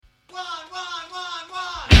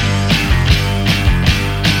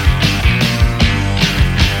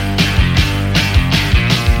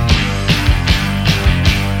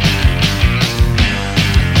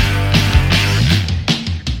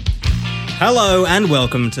Hello and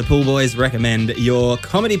welcome to Pool Boys Recommend, your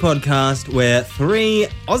comedy podcast where three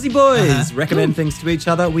Aussie boys recommend things to each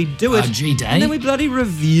other. We do it, G-Day. and then we bloody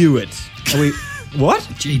review it. Are we what?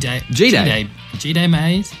 G-Day. G-Day. G-Day,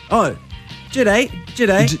 mate. Oh, G'day,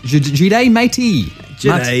 G'day, matey.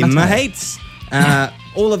 G'day, mates.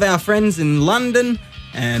 All of our friends in London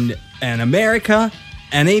and America,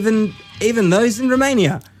 and even those in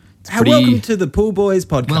Romania. Welcome to the Pool Boys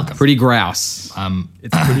podcast. Welcome. Pretty grouse.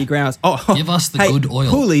 It's pretty grouse. Oh, Give us the good oil.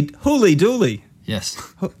 Hooly dooley. Yes.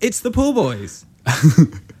 It's the Pool Boys.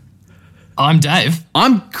 I'm Dave.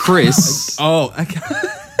 I'm Chris. Oh, okay.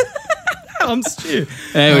 I'm Stu.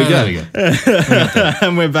 There we go.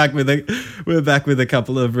 And we're back with a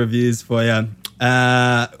couple of reviews for you.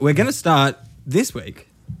 We're going to start this week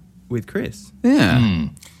with Chris. Yeah.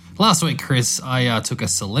 Last week, Chris, I took a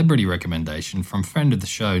celebrity recommendation from friend of the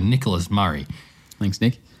show, Nicholas Murray, Thanks,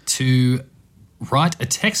 Nick. to write a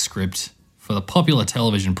text script for the popular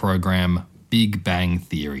television program Big Bang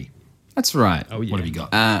Theory. That's right. Oh, yeah. What have you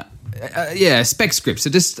got? Yeah, spec script.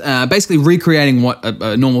 So just basically recreating what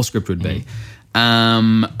a normal script would be.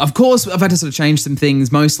 Of course, I've had to sort of change some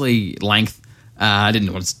things, mostly length. I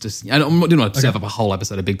didn't want to serve up a whole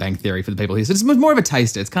episode of Big Bang Theory for the people here. So it's more of a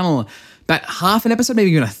taster. It's kind of about half an episode,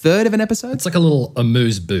 maybe even a third of an episode. It's like a little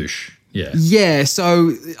amuse-bouche. Yeah. Yeah,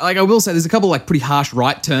 so like I will say there's a couple like pretty harsh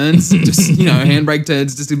right turns, just handbrake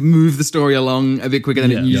turns just to move the story along a bit quicker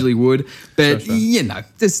than it usually would. But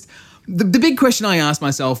just the big question I asked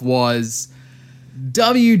myself was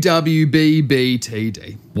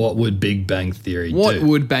WWBBTD. What would Big Bang Theory do? What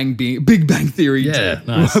would Big Bang Theory do? Yeah,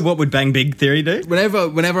 nice. What would Bang Big Theory do?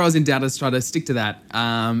 Whenever I was in doubt, I just tried to stick to that.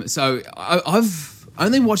 So I've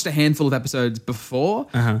only watched a handful of episodes before,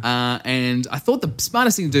 and I thought the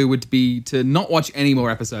smartest thing to do would be to not watch any more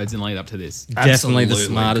episodes and lead up to this. Definitely the Absolutely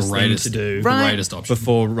smartest greatest- thing to do Right. Greatest option.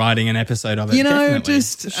 before writing an episode of it. Definitely. I'm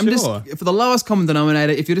just for the lowest common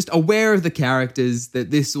denominator. If you're just aware of the characters, that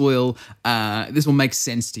this will make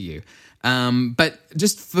sense to you. But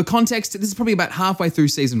just for context, this is probably about halfway through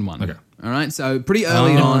season 1. Okay. All right, so pretty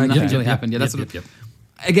early on, nothing's really happened. Yeah, that's sort of.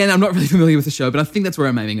 Again, I'm not really familiar with the show, but I think that's where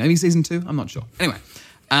I'm aiming. Maybe season 2. I'm not sure. Anyway.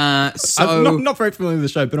 So I'm not very familiar with the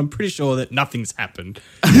show, but I'm pretty sure that nothing's happened.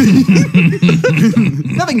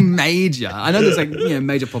 nothing major. I know there's like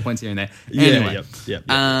major plot points here and there. Anyway,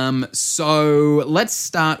 Yep. So let's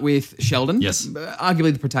start with Sheldon. Yes.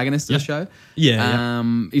 Arguably the protagonist of the show. Yeah.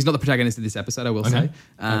 He's not the protagonist of this episode, I will say.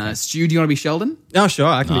 Stu, do you want to be Sheldon? Oh, sure,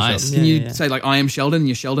 I can Nice. be Can Sheldon. you say like I am Sheldon in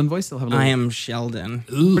your Sheldon voice? They'll have a little. I am Sheldon.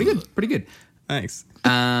 Pretty good. Thanks.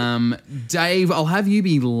 Dave, I'll have you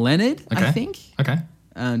be Leonard. Okay. I think. Okay.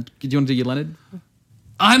 Do you want to do your Leonard?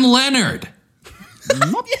 I'm Leonard.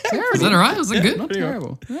 Not terrible. Is that all right? Was that good? Not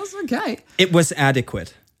terrible. That's okay. It was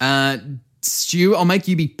adequate. Stu, I'll make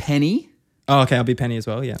you be Penny. Oh, okay, I'll be Penny as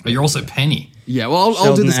well, yeah. But you're also Penny. Yeah, well, I'll do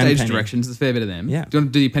Sheldon the and stage Penny. directions. There's a fair bit of them. Yeah. Do you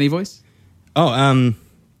want to do your Penny voice? Oh,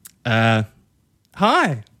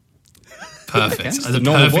 hi. Perfect. As a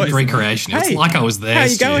normal perfect voice. recreation. It's Hey, like I was there. How you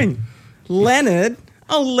Stu. going? Leonard?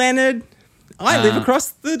 Oh, Leonard. I live across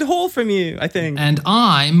the hall from you, I think. And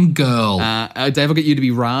I'm girl. Dave, I'll get you to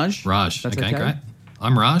be Raj. Raj. That's Okay, great.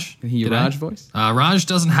 I'm Raj. Can you hear your G'day. Raj voice? Raj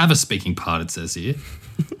doesn't have a speaking part, it says here.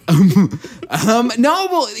 No,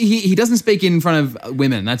 well, he doesn't speak in front of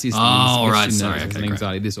women. That's his thing. Oh, He's right, question sorry, nervous, okay, an great.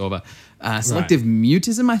 anxiety disorder. Selective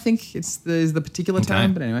mutism, I think is the particular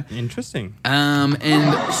term. But anyway. Interesting. And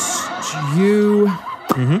Stu,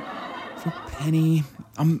 for Penny,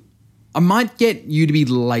 I might get you to be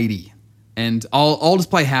Lady, and I'll just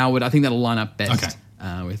play Howard. I think that'll line up best. Okay.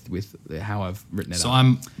 With how I've written it So up.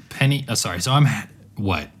 I'm Penny.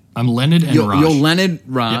 I'm Leonard and Raj. You're Leonard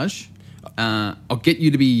Raj. I'll get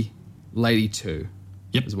you to be Lady 2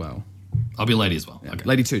 Yep. as well. I'll be lady as well. Okay.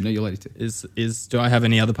 Lady 2. No, you're Lady 2. Do I have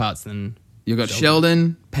any other parts than You've got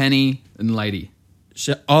Sheldon, Penny, and Lady.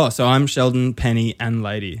 so I'm Sheldon, Penny, and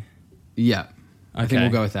Lady. Yeah. I think Okay.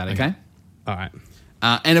 we'll go with that, okay? All right.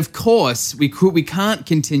 And of course, we can't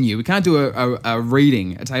continue. We can't do a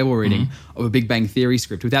table reading of a Big Bang Theory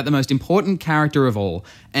script without the most important character of all.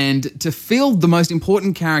 And to field the most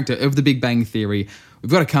important character of the Big Bang Theory, we've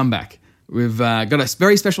got to come back. We've got a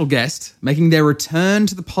very special guest making their return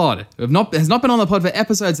to the pod. Has not been on the pod for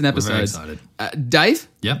episodes and episodes. very excited. Dave?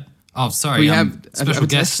 Yep. Oh, sorry. We have special a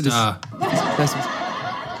test guest. for this.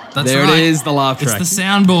 That's There right. it is, the laugh It's track. the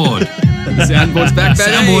soundboard. The soundboard's back,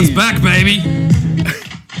 baby. Soundboard's back, baby.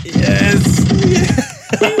 Yes.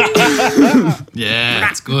 Yeah,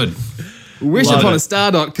 it's good.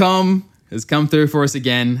 Wishuponastar.com has come through for us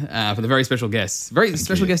again for the very special guest. Very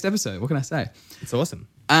special guest episode. What can I say? It's awesome.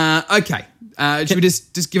 Okay. Should we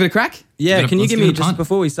just give it a crack? Yeah, can you let's give give me, it a just punt.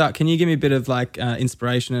 before we start, can you give me a bit of like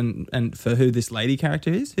inspiration and for who this lady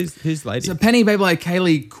character is? Who's lady? So Penny, baby, like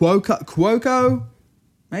Kaylee Cuoco,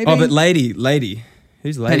 maybe? Oh, but lady.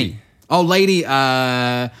 Who's lady? Penny. Oh, lady,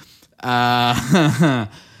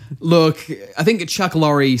 look, I think Chuck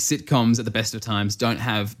Lorre sitcoms at the best of times don't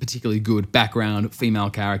have particularly good background female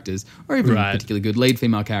characters or even Right. particularly good lead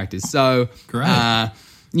female characters. So, Great. I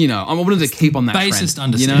wanted to keep on that Basest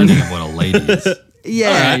trend. understanding of what a lady is. Yeah,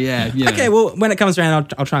 All right. yeah. You know. Okay, well, when it comes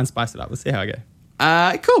around, I'll try and spice it up. We'll see how I go.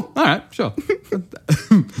 Cool. All right, sure.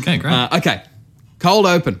 Okay, great. Okay. Cold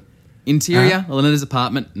open. Interior, Leonard's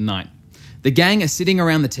apartment, night. The gang are sitting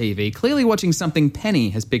around the TV, clearly watching something Penny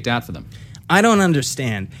has picked out for them. I don't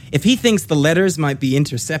understand. If he thinks the letters might be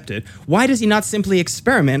intercepted, why does he not simply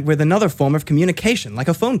experiment with another form of communication, like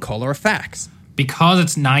a phone call or a fax? Because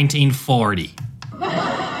it's 1940.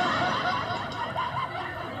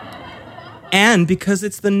 And because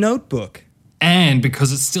it's the Notebook. And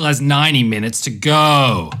because it still has 90 minutes to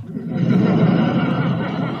go.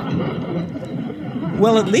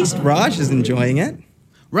 Well, at least Raj is enjoying it.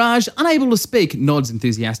 Raj, unable to speak, nods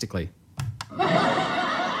enthusiastically.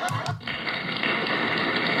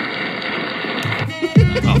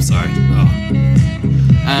 Oh, sorry. Oh.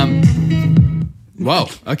 Whoa,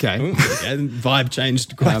 okay. Yeah, vibe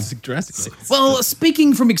changed quite drastically. Well,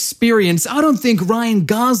 speaking from experience, I don't think Ryan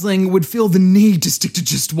Gosling would feel the need to stick to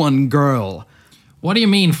just one girl. What do you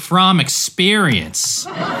mean from experience?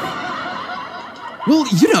 Well,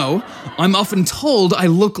 I'm often told I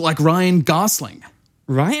look like Ryan Gosling.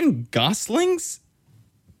 Ryan Gosling's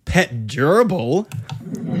pet gerbil?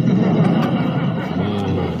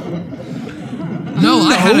 No,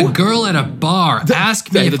 I had a girl at a bar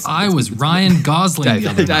ask me Dave, if I was Ryan Gosling the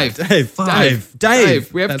other night.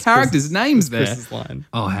 Dave. We have That's characters' names there. Chris's line.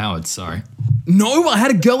 Oh, Howard, sorry. No, I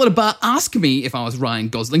had a girl at a bar ask me if I was Ryan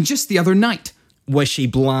Gosling just the other night. Was she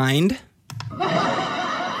blind?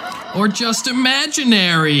 Or just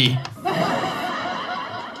imaginary.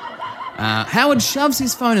 Howard shoves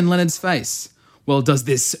his phone in Leonard's face. Well, does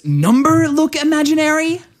this number look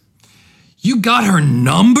imaginary? You got her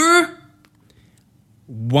number?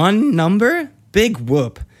 One number? Big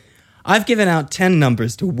whoop. I've given out 10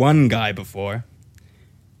 numbers to one guy before.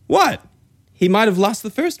 What? He might have lost the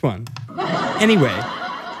first one. Anyway,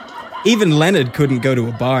 even Leonard couldn't go to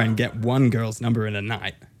a bar and get one girl's number in a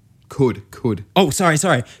night. Could. Oh, sorry.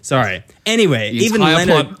 Anyway, The even entire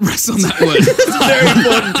Leonard... plot rests on that word. Very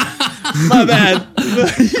important. My bad.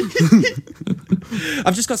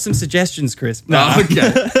 I've just got some suggestions, Chris. No.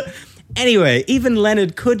 Okay. Anyway, even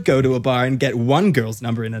Leonard could go to a bar and get one girl's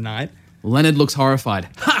number in a night. Leonard looks horrified.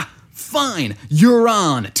 Ha! Fine, you're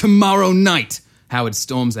on tomorrow night. Howard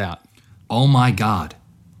storms out. Oh my God.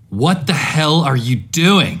 What the hell are you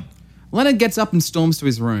doing? Leonard gets up and storms to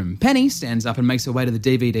his room. Penny stands up and makes her way to the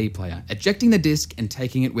DVD player, ejecting the disc and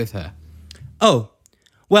taking it with her. Oh,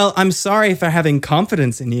 well, I'm sorry for having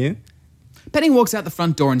confidence in you. Penny walks out the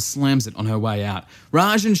front door and slams it on her way out.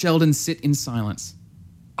 Raj and Sheldon sit in silence.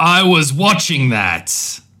 I was watching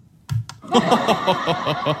that.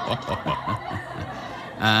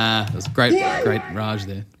 That was great Raj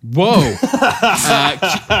there. Whoa.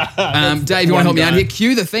 Dave, you want to help me out here?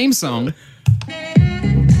 Cue the theme song.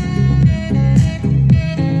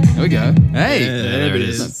 There we go. Hey. There it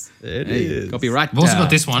is. It Hey, is. copyright. I've also got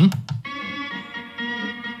this one.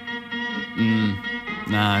 No.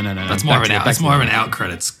 That's more of an out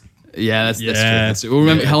credits. Yeah, that's Yeah. true. That's true. We'll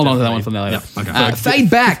remember, hold on to that one for later. okay. Fade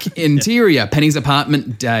back. Interior. Penny's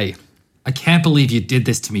apartment. Day. I can't believe you did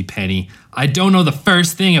this to me, Penny. I don't know the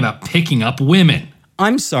first thing about picking up women.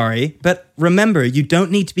 I'm sorry, but remember, you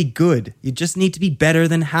don't need to be good. You just need to be better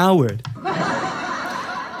than Howard.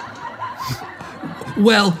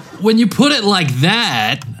 Well, when you put it like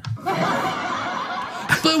that...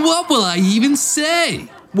 But what will I even say?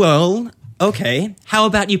 Well, okay, how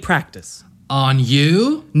about you practice? On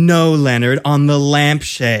you? No, Leonard, on the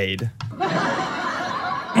lampshade.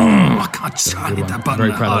 Oh, God, just can't get that button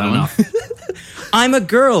Very proud of that hard one. enough. I'm a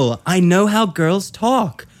girl. I know how girls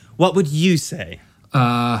talk. What would you say?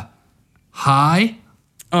 Hi?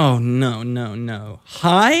 Oh, no.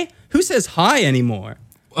 Hi? Who says hi anymore?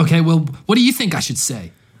 Okay, well, what do you think I should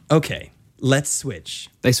say? Okay, let's switch.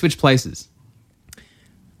 They switch places.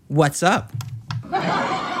 What's up?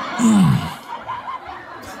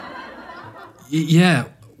 Yeah,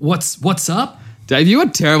 what's up? Dave, you are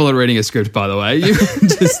terrible at reading a script, by the way. You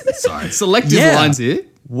just Sorry. selective Yeah. lines here.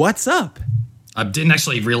 What's up? I didn't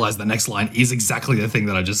actually realize the next line is exactly the thing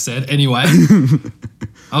that I just said. Anyway,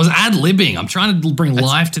 I was ad-libbing. I'm trying to bring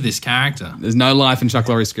life to this character. There's no life in Chuck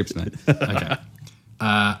Lorre's scripts, mate. Okay.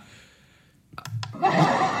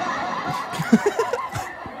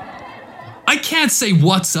 I can't say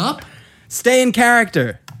what's up. Stay in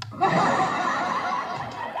character.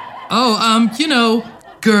 Oh,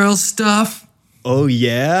 girl stuff. Oh,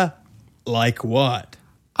 yeah? Like what?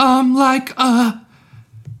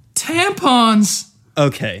 Tampons.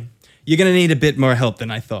 Okay, you're gonna need a bit more help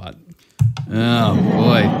than I thought. Oh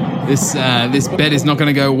boy, this bet is not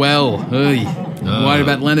going to go well. I'm worried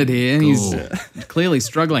about Leonard here. He's clearly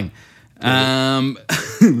struggling.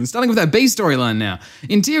 Starting with our B storyline now.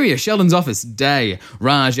 Interior, Sheldon's office, day.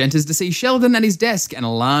 Raj enters to see Sheldon at his desk and a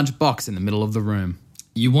large box in the middle of the room.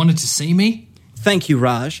 You wanted to see me? Thank you,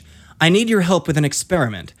 Raj. I need your help with an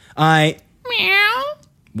experiment. What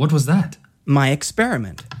was that? My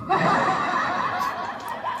experiment.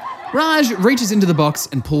 Raj reaches into the box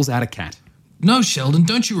and pulls out a cat. No, Sheldon,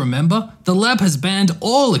 don't you remember? The lab has banned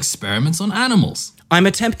all experiments on animals. I'm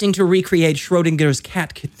attempting to recreate Schrodinger's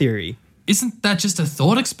cat theory. Isn't that just a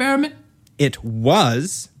thought experiment? It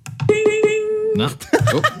was. No.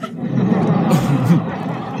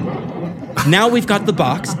 Now we've got the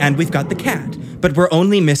box and we've got the cat, but we're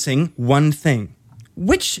only missing one thing.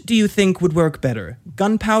 Which do you think would work better,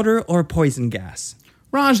 gunpowder or poison gas?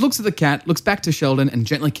 Raj looks at the cat, looks back to Sheldon, and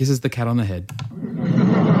gently kisses the cat on the head.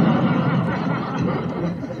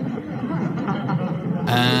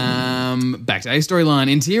 Back to A storyline.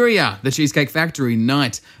 Interior, the Cheesecake Factory,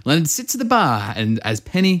 night. Leonard sits at the bar and as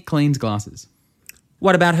Penny cleans glasses.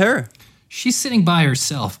 What about her? She's sitting by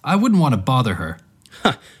herself. I wouldn't want to bother her.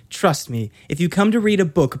 Trust me, if you come to read a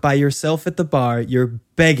book by yourself at the bar, you're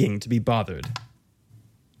begging to be bothered.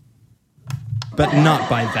 But not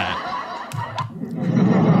by that.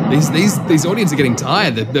 These audience are getting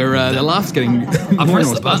tired. Their laughs getting. I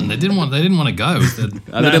pressed the button. They didn't want to go. They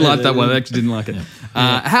didn't like that one. They actually didn't like it.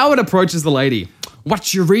 Howard approaches the lady.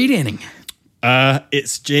 What you reading?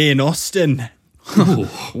 It's Jane Austen.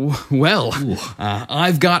 Well,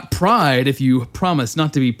 I've got pride if you promise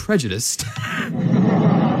not to be prejudiced.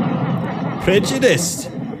 Prejudiced?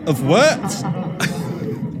 Of what?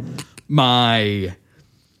 My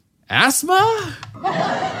asthma?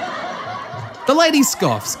 The lady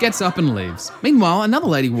scoffs, gets up and leaves. Meanwhile, another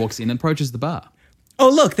lady walks in and approaches the bar. Oh,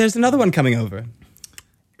 look, there's another one coming over.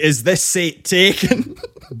 Is this seat taken?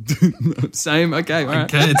 Same, okay, all right.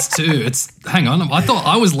 Okay, it's two. Hang on. I thought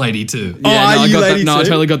I was lady two. Are you lady I too?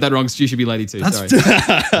 totally got that wrong. You should be lady too. Sorry.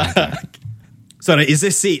 Sorry, is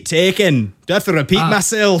this seat taken? Do I have to repeat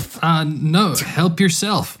myself? No, help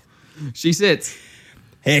yourself. She sits.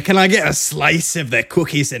 Hey, can I get a slice of the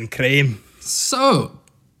cookies and cream? So,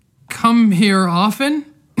 come here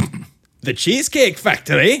often? The Cheesecake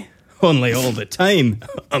Factory? Only all the time.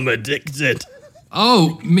 I'm addicted.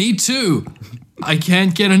 Oh, me too. I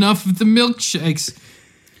can't get enough of the milkshakes.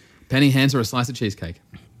 Penny hands her a slice of cheesecake.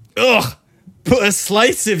 Ugh! Put a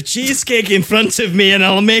slice of cheesecake in front of me and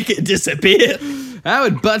I'll make it disappear.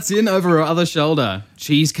 Howard butts in over her other shoulder.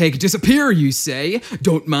 Cheesecake disappear, you say?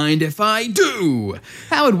 Don't mind if I do.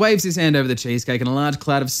 Howard waves his hand over the cheesecake and a large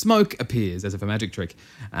cloud of smoke appears, as if a magic trick.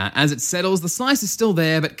 As it settles, the slice is still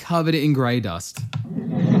there, but covered in grey dust.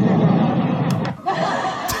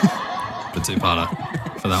 The two-parter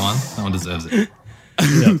for that one. That one deserves it.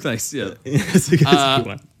 Thanks, yeah. That's a good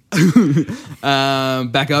one.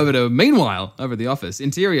 Back over to, meanwhile, over at the office.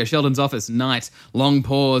 Interior, Sheldon's office, night. Long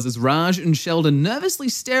pause as Raj and Sheldon nervously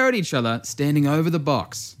stare at each other, standing over the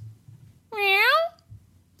box. Meow.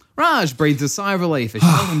 Raj breathes a sigh of relief as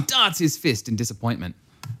Sheldon darts his fist in disappointment.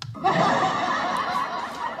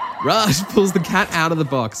 Raj pulls the cat out of the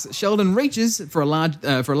box. Sheldon reaches for a large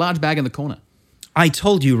bag in the corner. I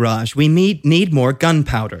told you, Raj, we need more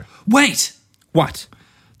gunpowder. Wait! What?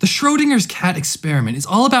 The Schrodinger's cat experiment is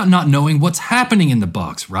all about not knowing what's happening in the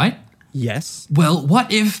box, right? Yes? Well,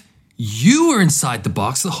 what if you were inside the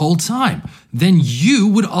box the whole time? Then you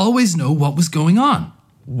would always know what was going on.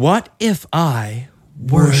 What if I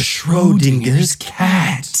were Schrodinger's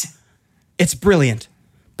cat? It's brilliant.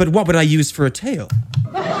 But what would I use for a tail?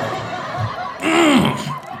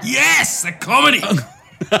 Yes, a comedy!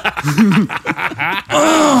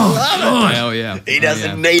 Oh, yeah. He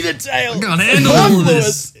doesn't need a tail. I can't handle all of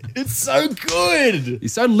this. It's so good.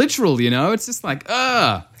 He's so literal, you know? It's just like,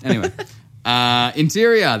 Anyway.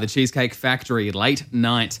 Interior, the Cheesecake Factory, late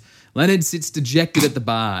night. Leonard sits dejected at the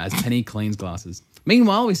bar as Penny cleans glasses.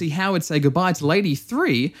 Meanwhile, we see Howard say goodbye to Lady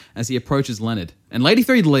 3 as he approaches Leonard. And Lady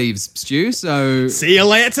 3 leaves, Stu, so... See you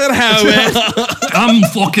later, Howard. I'm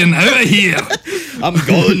fucking out of here. I'm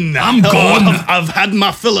gone. I'm gone. I've had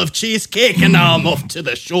my fill of cheesecake and now I'm off to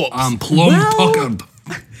the shops. I'm plum puckered.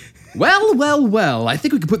 Well, I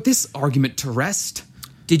think we could put this argument to rest.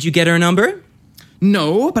 Did you get her number?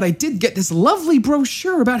 No, but I did get this lovely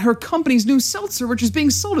brochure about her company's new seltzer, which is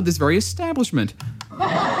being sold at this very establishment.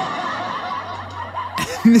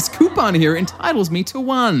 And this coupon here entitles me to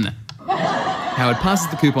one. Howard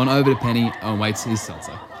passes the coupon over to Penny and waits his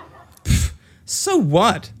seltzer. So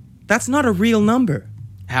what? That's not a real number.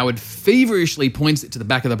 Howard feverishly points it to the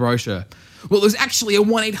back of the brochure. Well, there's actually a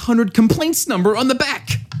 1-800-complaints number on the back.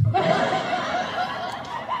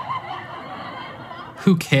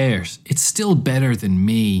 Who cares? It's still better than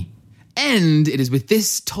me. And it is with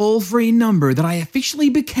this toll-free number that I officially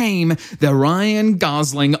became the Ryan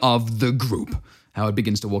Gosling of the group. Howard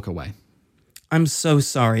begins to walk away. I'm so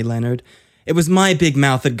sorry, Leonard. It was my big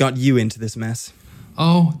mouth that got you into this mess.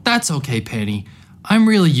 Oh, that's okay, Penny. I'm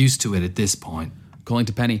really used to it at this point. Calling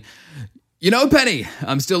to Penny. You know, Penny,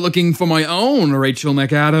 I'm still looking for my own Rachel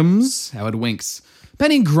McAdams. Howard winks.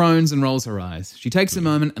 Penny groans and rolls her eyes. She takes a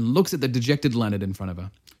moment and looks at the dejected Leonard in front of her.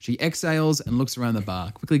 She exhales and looks around the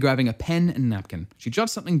bar, quickly grabbing a pen and napkin. She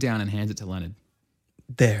jots something down and hands it to Leonard.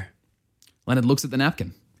 There. Leonard looks at the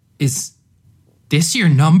napkin. Is this your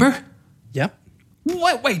number? Yep.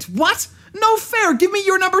 Wait, what? No fair. Give me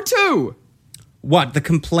your number too. What, the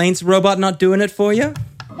complaints robot not doing it for you?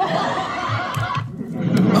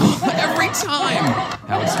 Every time.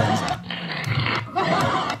 Howard stands up.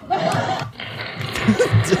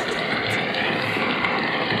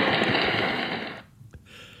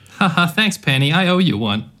 Haha, thanks, Penny. I owe you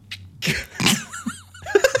one.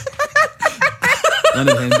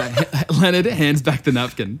 Leonard hands back the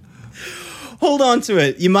napkin. Hold on to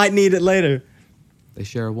it. You might need it later. They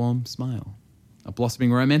share a warm smile. A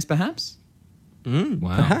blossoming romance, perhaps?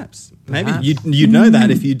 Wow. Perhaps. Maybe Perhaps. you'd know that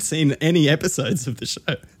if you'd seen any episodes of the show.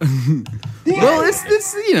 Well,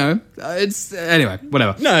 it's you know, it's anyway,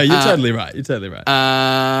 whatever. No, you're totally right. You're totally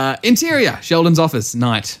right. Interior, Sheldon's office,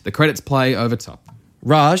 night. The credits play over top.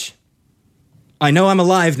 Raj, I know I'm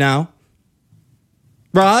alive now.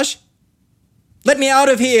 Raj, let me out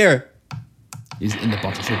of here. He's in the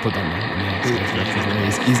box. I should have put that in there.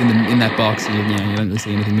 Yeah, he's in that box. You don't really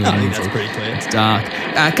see anything moving. I think that's pretty clear. It's dark.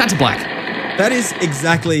 Cut to black. That is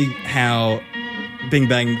exactly how Big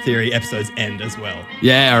Bang Theory episodes end as well.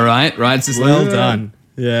 Yeah, right. It's just Well done.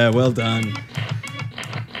 Yeah, well done.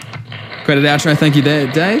 Credit outro. Thank you,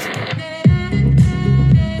 Dave.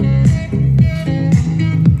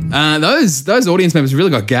 Those audience members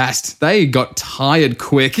really got gassed. They got tired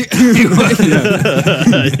quick. Yeah,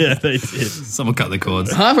 they did. Someone cut the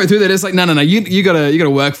cords. Halfway through, they're just like, no, you gotta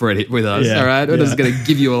work for it with us. Yeah, All right, we're yeah. just gonna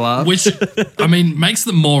give you a laugh. Which, I mean, makes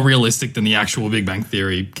them more realistic than the actual Big Bang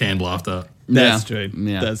Theory canned laughter. That's Yeah. true.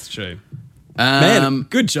 Yeah. That's true. Man,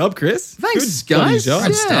 good job, Chris. Thanks, good bloody guys. job.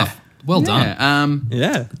 Good stuff. Well done. Yeah.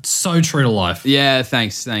 Yeah. So true to life. Yeah,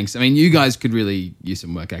 thanks. I mean, you guys could really use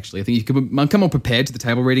some work, actually. I think you could come more prepared to the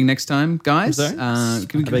table reading next time, guys. I'm sorry?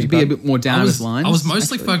 Could I beg your be a pardon? bit more down his lines. I was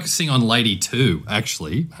mostly actually. focusing on Lady 2,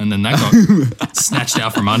 actually, and then that got snatched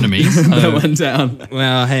out from under me. That went down.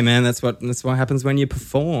 Well, hey man, that's what happens when you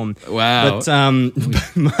perform. Wow. But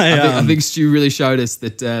I think Stu really showed us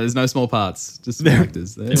that there's no small parts, just small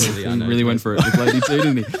actors. There really are he no really small went for it with Lady 2,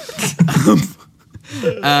 didn't he?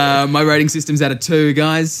 My rating system's out of 2,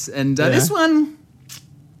 guys, and this one,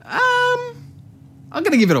 I'm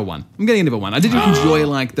gonna give it a 1. I'm gonna give it a 1. I did enjoy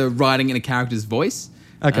like the writing in a character's voice.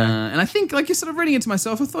 Okay. And I think like you're sort of reading it to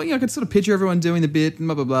myself. I thought I could sort of picture everyone doing the bit and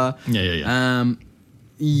blah blah blah. Yeah.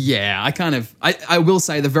 Yeah, I kind of, I will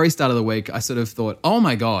say the very start of the week, I sort of thought, oh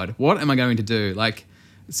my God, what am I going to do? Like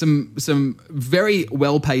some very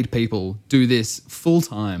well-paid people do this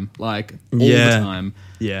full-time, like all the time.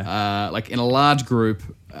 Yeah. Like in a large group,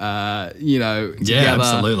 together. Yeah,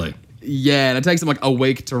 absolutely. Yeah, and it takes them like a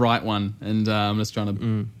week to write one, and I'm just trying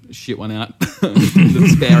to shit one out.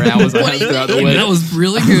 The spare hours I have throughout the week. That was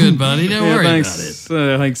really good, buddy. Don't worry about it.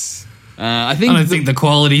 Thanks. I I don't think the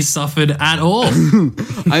quality suffered at all.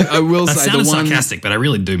 I will That say sounded the one. sarcastic, but I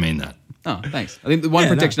really do mean that. Oh, thanks. I think the one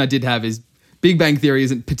protection I did have is Big Bang Theory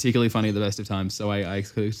isn't particularly funny at the best of times, so I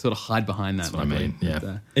sort of hide behind that. That's what I mean, yeah.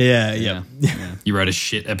 But, Yeah. You wrote a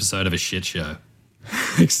shit episode of a shit show.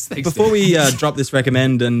 Thanks. Before we drop this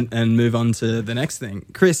recommend and move on to the next thing,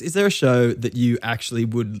 Chris, is there a show that you actually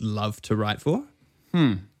would love to write for?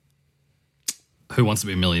 Who Wants to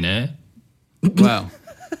Be a Millionaire? Wow.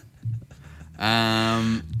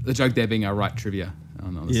 The joke there being our right trivia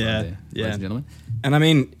on the other side there, ladies and gentlemen. And I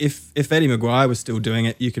mean, if Eddie Maguire was still doing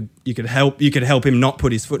it, you could help him not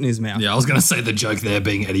put his foot in his mouth. Yeah, I was going to say the joke there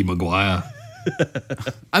being Eddie Maguire.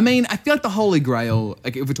 I mean, I feel like the Holy Grail,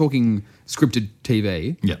 like if we're talking scripted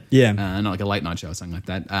TV, Yeah. not like a late night show or something like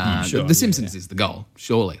that. Sure, The Simpsons is the goal,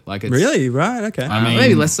 surely. Like it's, Really? Right. Okay. I mean-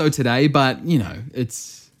 maybe less so today, but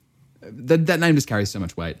it's that name just carries so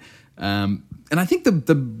much weight. And I think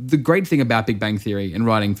the great thing about Big Bang Theory and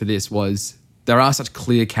writing for this was there are such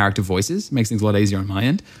clear character voices. It makes things a lot easier on my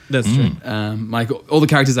end. That's true. Like all the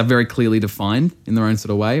characters are very clearly defined in their own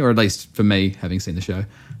sort of way, or at least for me, having seen the show.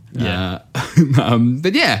 Yeah.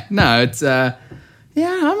 But yeah, no, it's I'm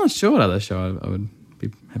not sure what other show I would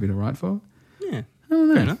be happy to write for. Yeah. I don't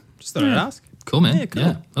know. Fair enough. Just thought I'd ask. Cool, man. Yeah, cool.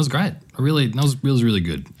 That was great. That was really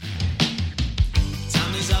good.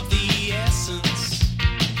 Time is of the essence,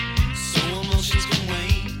 so emotions can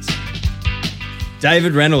wait.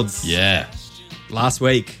 David Reynolds. Yeah. Last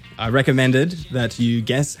week, I recommended that you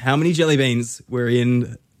guess how many jelly beans were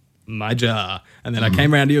in my jar. And then I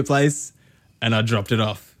came round to your place and I dropped it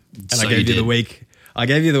off. And So I gave you you the did. week. I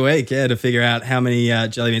gave you the week, to figure out how many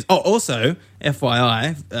jelly beans. Oh, also,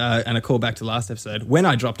 FYI, and a call back to last episode, when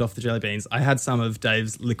I dropped off the jelly beans, I had some of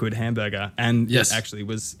Dave's liquid hamburger, and Yes. it actually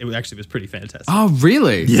was pretty fantastic. Oh,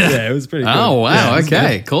 really? Yeah, it was pretty good. Oh, wow. Yeah, it was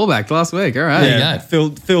okay. Callback to last week. All right. There you Yeah,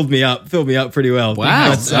 go. filled me up pretty well.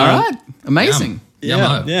 Wow. But, All right. Amazing. Yeah,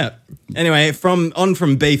 Yummo. yeah. Anyway,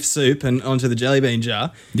 from beef soup and onto the jelly bean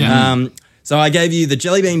jar. Yeah. So I gave you the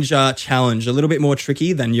jelly bean jar challenge, a little bit more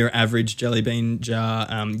tricky than your average jelly bean jar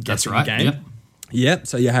That's guessing right. game. Yep. Yep.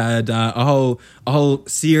 So you had a whole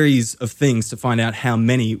series of things to find out how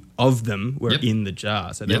many of them were Yep. in the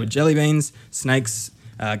jar. So there Yep. were jelly beans, snakes,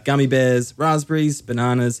 gummy bears, raspberries,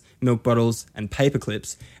 bananas, milk bottles, and paper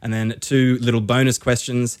clips. And then 2 little bonus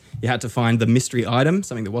questions. You had to find the mystery item,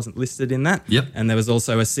 something that wasn't listed in that. Yep. And there was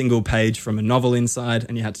also a single page from a novel inside,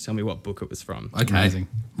 and you had to tell me what book it was from. Okay. Amazing.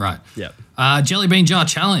 Right. Yep. Jelly bean jar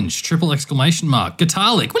challenge, !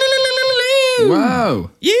 Guitar lick.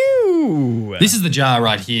 Whoa. You! This is the jar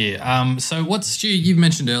right here. So what, Stu, you've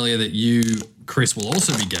mentioned earlier that you, Chris, will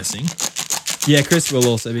also be guessing Yeah, Chris will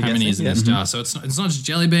also be how guessing. many is in Yeah. this jar. So it's not just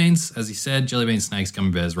jelly beans, as he said, jelly beans, snakes,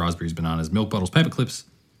 gummy bears, raspberries, bananas, milk bottles, paper clips,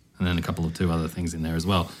 and then a couple of 2 other things in there as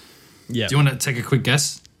well. Yeah. Do you want to take a quick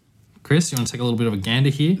guess, Chris? You want to take a little bit of a gander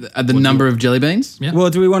here? The number of jelly beans? Yeah. Well,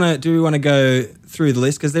 do we want to go through the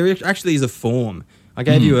list, because there actually is a form. I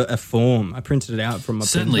gave you a form. I printed it out from my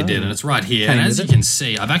Certainly printer. did, and it's right here. Came And as with you it. can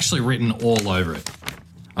see, I've actually written all over it.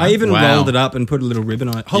 I even Wow. rolled it up and put a little ribbon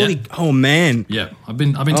on it. Holy, Yeah. oh man, Yeah, I've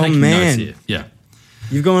been taking man. notes here. Yeah,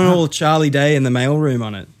 you've gone all Charlie Day in the mailroom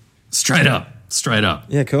on it. straight up.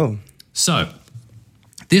 Yeah, cool. So,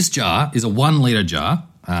 this jar is a 1 liter jar,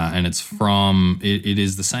 and it's from. It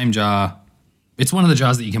is the same jar. It's one of the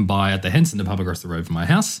jars that you can buy at the Henson, the pub across the road from my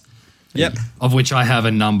house. Yep. Of which I have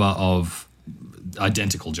a number of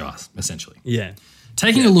identical jars, essentially. Yeah.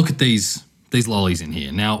 Taking a look at these lollies in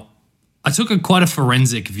here. Now, I took quite a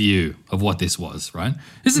forensic view of what this was, right?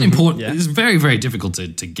 This is important. yeah. It's very, very difficult to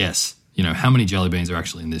guess, how many jelly beans are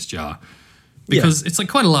actually in this jar. Because it's like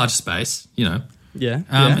quite a large space, Yeah.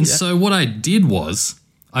 And so what I did was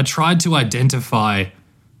I tried to identify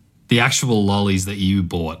the actual lollies that you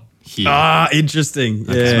bought here. Interesting.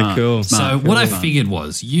 Yeah, Smart. cool. So what I figured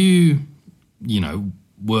was you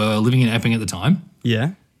were living in Epping at the time,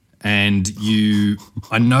 Yeah. and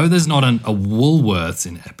I know there's not a Woolworths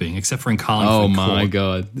in Epping except for in Carlingford Oh, my Court.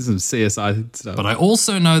 God. This is some CSI stuff. But I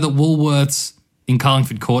also know that Woolworths in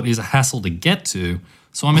Carlingford Court is a hassle to get to,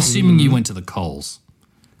 so I'm assuming you went to the Coles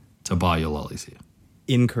to buy your lollies here.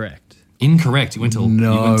 Incorrect. Incorrect. You went to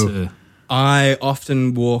No. I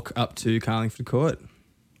often walk up to Carlingford Court.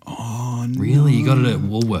 Really? You got it at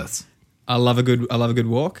Woolworths. I love a good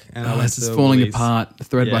walk, and I went It's just to falling Woolies. apart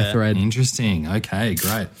thread by Yeah. thread. Interesting. Okay,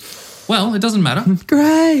 great. Well, it doesn't matter.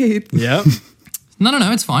 Great. Yep.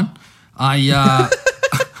 No, it's fine.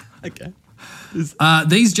 Okay.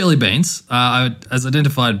 These jelly beans, as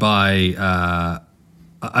identified by,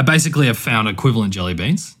 I basically have found equivalent jelly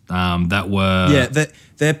beans that were. Yeah,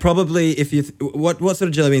 they're probably, if you what sort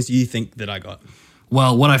of jelly beans do you think that I got?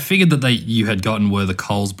 Well, what I figured that you had gotten were the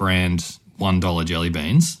Coles brand $1 jelly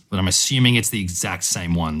beans, but I'm assuming it's the exact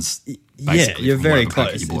same ones. Basically, you're from very whatever packet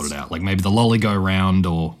close. You bought it out, like maybe the Lolly Go Round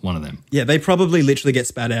or one of them. Yeah, they probably literally get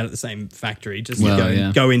spat out at the same factory, just Well, to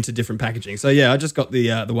yeah. go into different packaging. So yeah, I just got the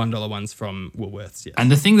 $1 ones from Woolworths. Yeah, And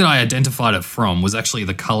the thing that I identified it from was actually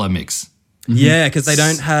the color mix. yeah, because they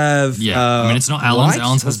don't have. Yeah, I mean it's not Allen's. white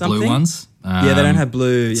Allen's or has blue something? ones. Yeah, they don't have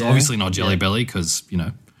blue. It's yeah. obviously not Jelly Belly because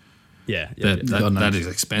Yeah, that is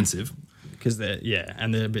expensive. because they're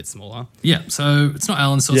and they're a bit smaller. Yeah, so it's not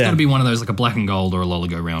Allen's, so it's Yeah. got to be one of those like a Black and Gold or a Lolly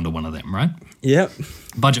Go Round or one of them, right? Yep,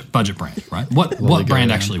 Budget brand, right? What Go brand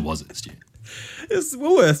Round. actually was it, Stu? it's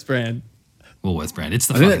Woolworths brand. Woolworths brand. It's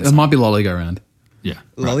the I think fucking that might be Lolly Go Round. yeah.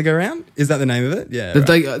 Lolly Go Round? Is that the name of it? Yeah, But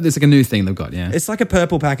right. there's like a new thing they've got, yeah. It's like a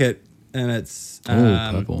purple packet, and it's Oh,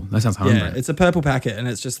 purple. That sounds home Yeah, brand. it's a purple packet, and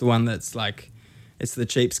it's just the one that's like It's the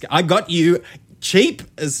cheap. I got you cheap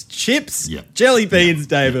as chips. Yep. Jelly beans,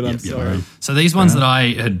 David. I'm Yep. sorry. So these ones that I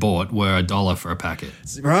had bought were $1 for a packet.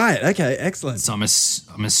 Right. Okay. Excellent. So I'm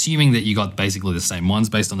assuming that you got basically the same ones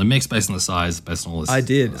based on the mix, based on the size, based on all this. I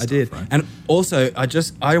did. other I did. stuff, right? And also,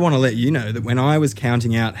 I want to let you know that when I was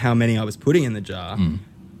counting out how many I was putting in the jar,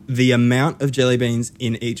 the amount of jelly beans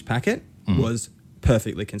in each packet was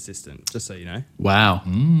perfectly consistent. Just so you know. Wow.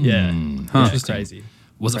 Yeah. Huh. It's crazy.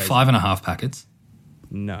 Was it Crazy. 5.5 packets?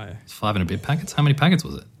 No. It's 5 and a bit packets. How many packets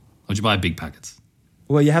was it? Or did you buy big packets?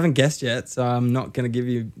 Well, you haven't guessed yet, so I'm not going to give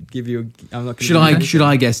you. I'm not. Should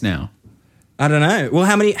I guess now? I don't know. Well,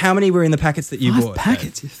 how many were in the packets that you 5 bought?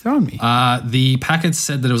 packets. You've thrown me. The packets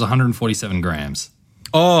said that it was 147 grams.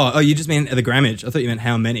 Oh, you just mean the grammage. I thought you meant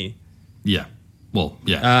how many. Yeah. Well,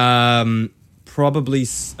 yeah. Probably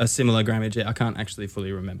a similar grammage. Yeah, I can't actually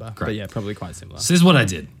fully remember. Great. But yeah, probably quite similar. So this is what I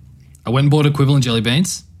did. I went and bought equivalent jelly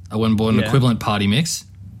beans. I went and bought an Yeah. equivalent party mix,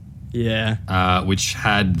 Yeah. which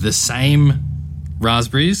had the same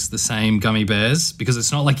raspberries, the same gummy bears, because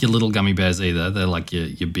it's not like your little gummy bears either. They're like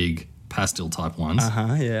your big pastel type ones.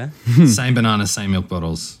 Yeah. Same bananas, same milk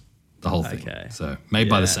bottles, the whole thing. Okay. So made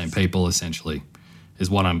by the Yes. same people, essentially, is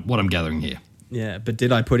what I'm gathering here. Yeah. But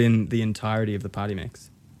did I put in the entirety of the party mix?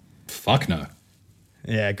 Fuck no.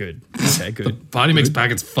 Yeah. Good. Okay. Good. Party mix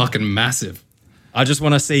packet's fucking massive. I just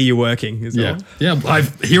want to see you working. Is all. Yeah.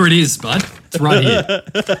 Here it is, bud. It's right here.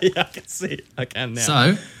 Yeah. I can see it. I can now.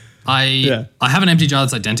 So I have an empty jar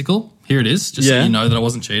that's identical. Here it is, just so Yeah. you know that I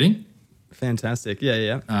wasn't cheating. Fantastic. Yeah.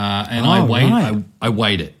 Yeah. And Oh, I weighed right. I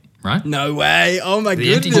weighed it, right? No way. Oh my The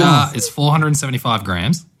goodness. empty jar is 475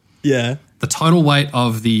 grams. Yeah. The total weight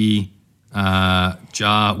of the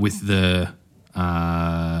jar with the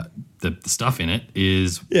stuff in it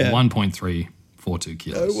is Yeah. 1.342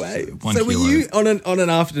 kilos. No way. 1 So were kilo. you on an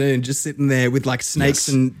afternoon just sitting there with like snakes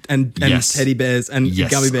Yes. and Yes. teddy bears and Yes,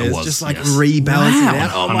 gummy I bears, was, just like yes. rebalancing Wow. it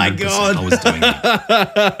out? Oh my 100% god, I was doing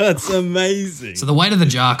it. that's amazing. So the weight of the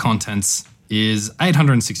jar contents is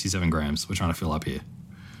 867 grams. We're trying to fill up here.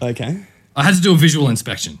 Okay. I had to do a visual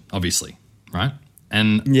inspection, obviously, right?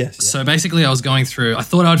 And Yes, so basically I was going through, I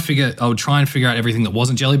thought I would try and figure out everything that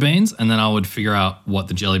wasn't jelly beans, and then I would figure out what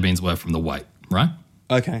the jelly beans were from the weight, right?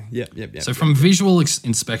 Okay. Yep. So from visual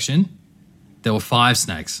inspection, there were 5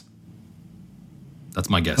 snakes. That's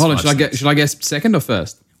my guess. Hold on. 5 snakes. Should I guess second or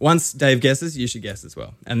first? Once Dave guesses, you should guess as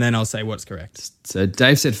well, and then I'll say what's correct. So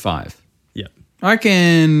Dave said 5. Yep. I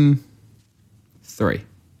reckon 3.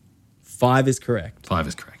 5 is correct. 5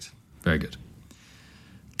 is correct. Very good.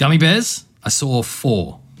 Gummy bears, I saw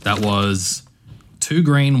 4. That was 2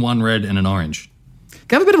 green, 1 red, and an orange.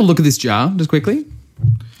 Can I have a bit of a look at this jar, just quickly? I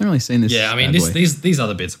haven't really seen this. Yeah, I mean, bad boy. these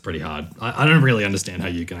other bits are pretty hard. I don't really understand how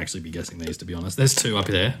you can actually be guessing these, to be honest. There's 2 up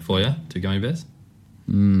there for you, 2 gummy bears.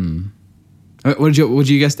 What did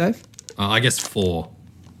you guess, Dave? I guess 4.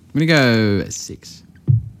 I'm gonna go 6.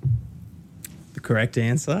 The correct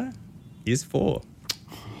answer is 4.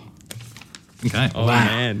 Okay. Oh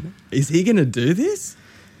man, is he gonna do this?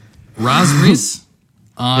 Raspberries.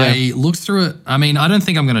 I looked through it. I mean, I don't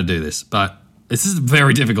think I'm going to do this, but this is a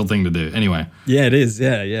very difficult thing to do. Anyway, Yeah, it is.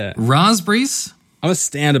 Yeah. raspberries I'm a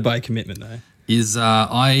standard by commitment though. is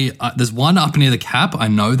there's one up near the cap. I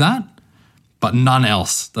know that, but none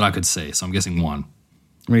else that I could see. So I'm guessing 1. I'm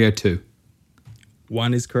gonna go 2.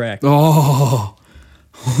 1 is correct. Oh.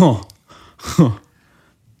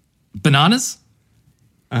 Bananas.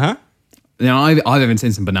 Uh-huh. Now I've even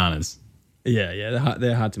seen some bananas. Yeah.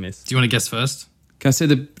 They're hard to miss. Do you want to guess first? Can I just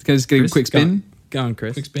get a Chris, quick spin? Go on,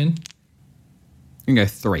 Chris. Quick spin. I'm gonna go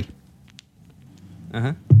 3.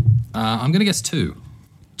 Uh-huh. I'm going to guess 2.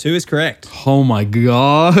 2 is correct. Oh my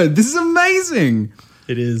god, this is amazing.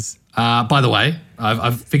 It is. By the way,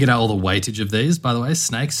 I've figured out all the weightage of these. By the way,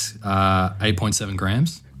 snakes 8.7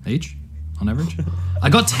 grams each on average. I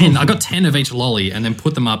got 10. I got 10 of each lolly, and then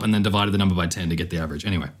put them up, and then divided the number by 10 to get the average.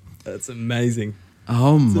 Anyway, That's amazing.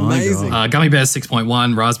 Oh my amazing. god. gummy bears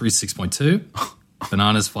 6.1, raspberries 6.2,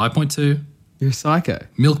 bananas 5.2, You're a psycho.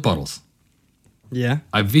 milk bottles. Yeah.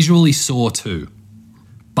 I visually saw 2,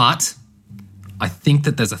 but I think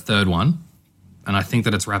that there's a third one, and I think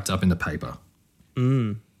that it's wrapped up in the paper.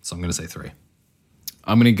 So I'm going to say 3.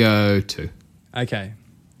 I'm gonna go 2. Okay.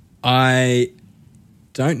 I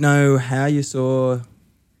don't know how you saw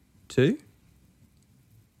 2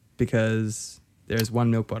 because there is 1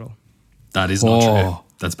 milk bottle. That is not Oh. true.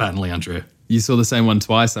 That's patently untrue. You saw the same one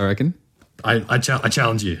twice, I reckon. I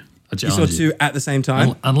challenge you. I You challenge saw 2 at the same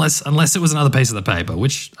time? Unless it was another piece of the paper,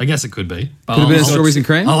 which I guess it could be. But Could have been I'll- strawberries and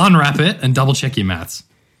cream. I'll unwrap it and double check your maths.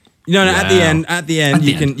 No, at the Wow. end, At the end, at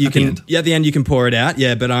the end. at the end you can pour it out.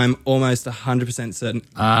 Yeah, but I'm almost 100% certain.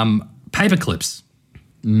 Paper clips.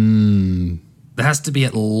 There has to be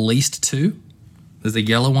at least 2. There's a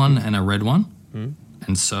yellow one and a red one.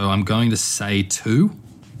 And so I'm going to say 2,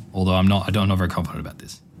 although I'm not very confident about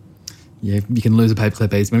this. Yeah, you can lose a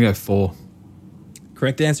paperclip ease. I'm going to go 4.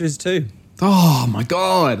 Correct answer is 2. Oh, my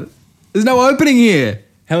God. There's no opening here.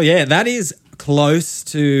 Hell yeah, that is close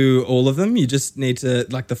to all of them. You just need to,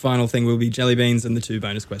 like, the final thing will be jelly beans and the 2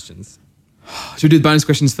 bonus questions. Should we do the bonus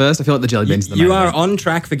questions first? I feel like the jelly beans are the You main are event. on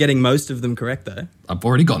track for getting most of them correct, though. I've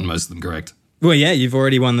already gotten most of them correct. Well, yeah, you've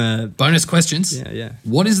already won the... Bonus questions. Yeah.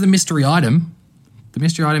 What is the mystery item? The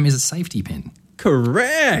mystery item is a safety pin.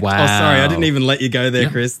 Correct. Wow. Oh, sorry, I didn't even let you go there,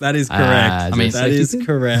 Yep. Chris. That is correct. I mean, that is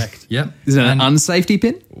correct. Yep. Is it an And unsafety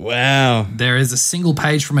pin? Wow. there is a single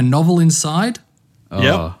page from a novel inside. Oh.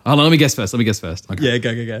 Yep. Hold on, let me guess first. Okay. Yeah,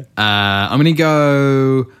 go. I'm going to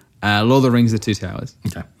go Lord of the Rings, The Two Towers.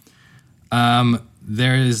 Okay.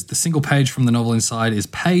 There is the single page from the novel inside is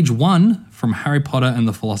page 1 from Harry Potter and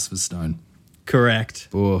the Philosopher's Stone. Correct.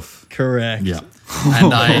 Oof. Correct. Yeah.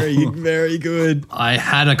 And Very good. I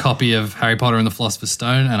had a copy of Harry Potter and the Philosopher's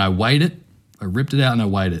Stone and I weighed it. I ripped it out and I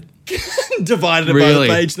weighed it. Divided it Really?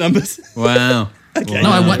 by the page numbers. Wow. Okay. No,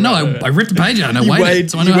 I ripped the page out and I You weighed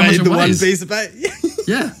it. So I know you how much weighed it the one weighs. piece of paper.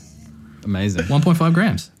 Yeah. Amazing. 1.5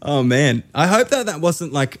 grams. Oh, man. I hope that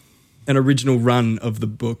wasn't like an original run of the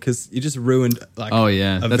book because you just ruined like Oh,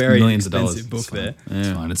 yeah. a That's very millions of expensive dollars. book there.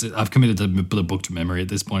 It's fine. I've committed the book to memory at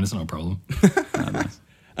this point. It's not a problem.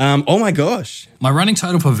 Oh, my gosh. My running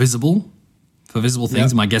total for visible things,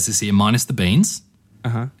 Yep. my guess is here, minus the beans,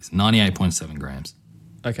 Uh-huh. is 98.7 grams.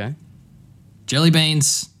 Okay. Jelly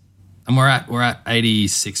beans, and we're at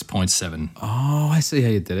 86.7. Oh, I see how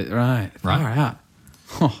you did it. Right. Right. Far out.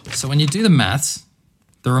 So when you do the maths,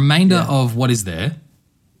 the remainder of what is there,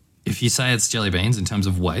 if you say it's jelly beans in terms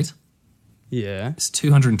of weight, Yeah. it's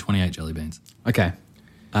 228 jelly beans. Okay.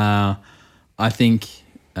 I think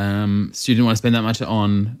Stu didn't want to spend that much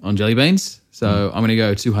on jelly beans, so I'm going to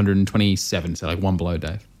go 227, so like one below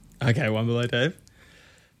Dave. Okay, one below Dave.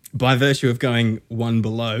 By virtue of going one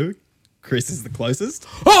below, Chris is the closest.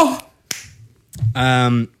 Oh!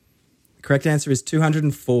 Correct answer is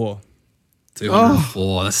 204.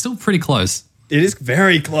 204. That's still pretty close. It is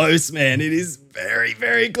very close, man. It is very,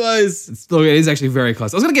 very close. Look, it is actually very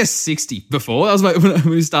close. I was going to guess 60 before. That was when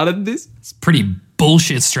we started this. It's pretty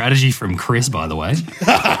bullshit strategy from Chris, by the way.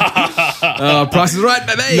 Price is right,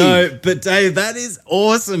 baby. No, but Dave, that is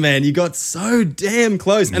awesome, man. You got so damn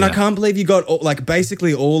close. And I Yeah. can't believe you got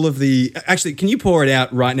basically all of the... Actually, can you pour it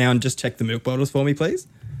out right now and just check the milk bottles for me, please?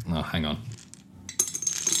 Oh, hang on.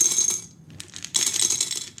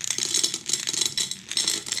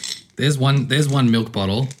 There's one milk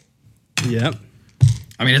bottle. Yep.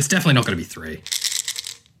 I mean, it's definitely not going to be 3.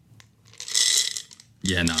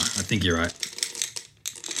 Yeah, no, I think you're right.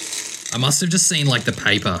 I must have just seen like the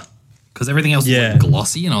paper because everything else was Yeah. like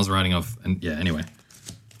glossy, and I was writing off. And yeah, anyway.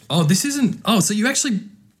 Oh, this isn't. Oh, so you actually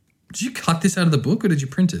did you cut this out of the book or did you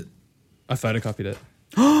print it? I photocopied it.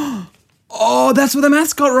 Oh, that's where the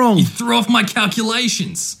maths got wrong. You threw off my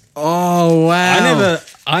calculations. Oh, wow.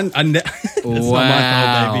 It's not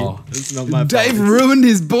my fault, baby. It's not my fault. Dave ruined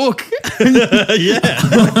his book. Yeah.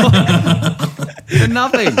 For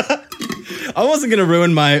nothing. I wasn't going to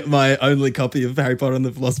ruin my only copy of Harry Potter and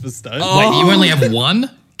the Philosopher's Stone. Wait, you only have one?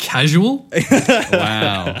 Casual?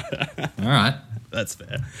 Wow. All right. That's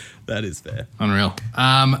fair. That is fair. Unreal.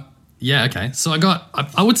 Yeah, okay. So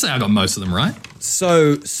I would say I got most of them right.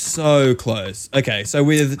 So close. Okay, so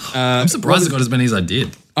with... I'm surprised I got as many as I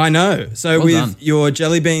did. I know. So Well with done. your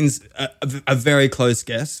jelly beans, a very close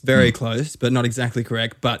guess. Very close, but not exactly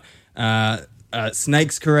correct. But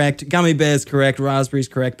snakes correct, gummy bears correct, raspberries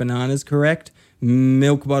correct, bananas correct,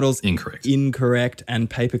 milk bottles incorrect, and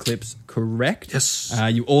paper clips correct. Yes.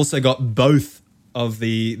 You also got both of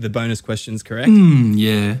the bonus questions correct.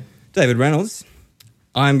 Yeah. David Reynolds,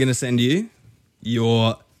 I'm going to send you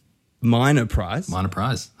your minor prize, Minor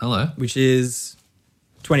prize. Hello. which is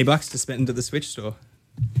 $20 to spend at the Switch store.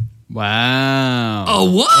 Wow.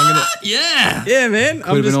 Oh, what? Yeah. Yeah, man.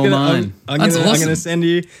 Could've been all mine. I'm That's gonna awesome. send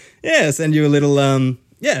you a little one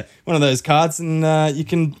of those cards, and you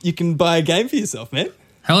can buy a game for yourself, man.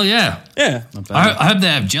 Hell yeah. Yeah. I hope they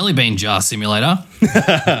have Jelly Bean Jar Simulator.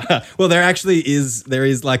 Well, there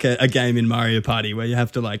is like a game in Mario Party where you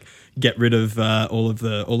have to like get rid of all of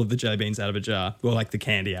the jelly beans out of a jar, or like the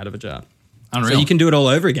candy out of a jar. Unreal. So you can do it all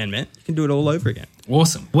over again, man. You can do it all over again.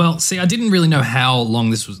 Awesome. Well, see, I didn't really know how long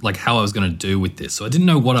this was, like how I was going to do with this. So I didn't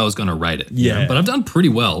know what I was going to rate it. you Yeah. know, But I've done pretty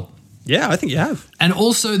well. Yeah, I think you have. And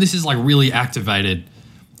also, this is like really activated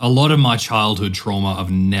a lot of my childhood trauma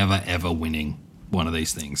of never ever winning one of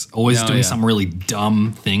these things. Always Oh, doing yeah. some really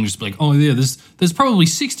dumb thing. Just be like, oh yeah, there's probably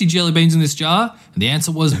 60 jelly beans in this jar. And the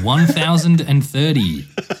answer was 1,030.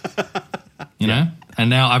 You know? And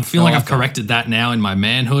now I feel like I've corrected that now in my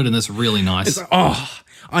manhood, and that's really nice. Oh,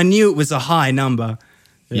 I knew it was a high number.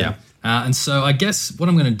 Yeah. And so I guess what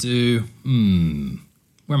I'm going to do,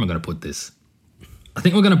 where am I going to put this? I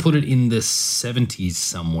think we're going to put it in the 70s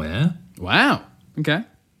somewhere. Wow. Okay.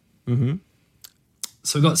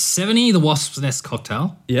 So we've got 70, the Wasp's Nest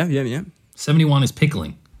cocktail. Yeah. 71 is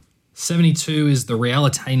pickling. 72 is the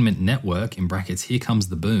Realitainment Network, in brackets, Here Comes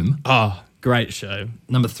the Boom. Oh, great show.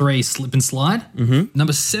 Number 3, Slip and Slide.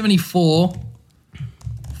 Number 74,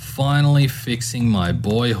 Finally Fixing My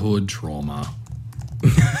Boyhood Trauma.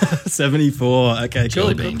 74. Okay,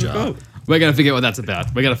 Jelly cool. bean jar. We're going to forget what that's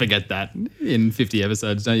about. We're going to forget that in 50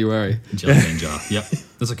 episodes. Don't you worry. Jelly bean jar. Yep,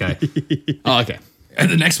 that's okay. Oh, okay. And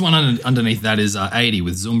the next one underneath that is 80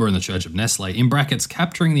 with Zumba and the Church of Nestle, in brackets,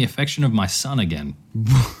 Capturing the Affection of My Son Again.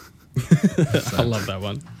 I love that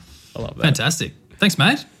one. I love that. Fantastic. Thanks,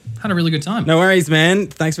 mate. Had a really good time. No worries, man.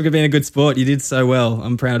 Thanks for being a good sport. You did so well.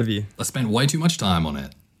 I'm proud of you. I spent way too much time on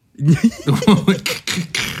it.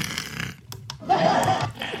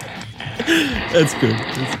 That's good.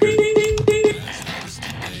 That's good.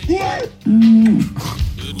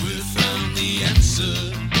 But we found the answer.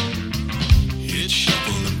 Hit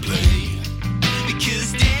shuffle and play.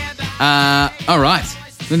 Because All right.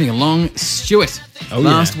 Moving along. Stuart,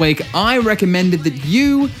 last week I recommended that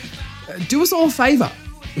you do us all a favour.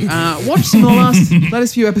 Watch some of the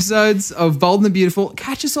latest few episodes of Bold and the Beautiful.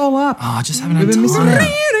 Catch us all up. Oh, I just haven't We've had been missing time. out.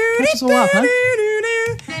 Catch us all up, huh?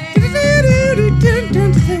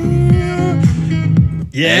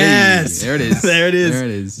 Yes. Hey, there it is. There it is. There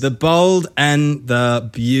it is. The Bold and the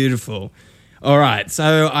Beautiful. All right.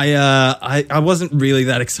 So I wasn't really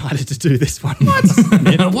that excited to do this one. What?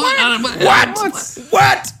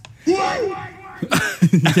 What?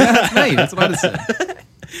 That's me. That's what I just said.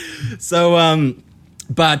 So,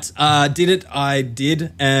 but did it? I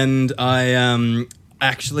did, and I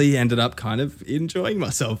actually ended up kind of enjoying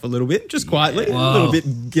myself a little bit, just quietly, a little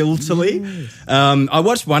bit guiltily. I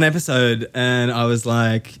watched one episode, and I was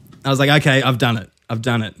like, okay, I've done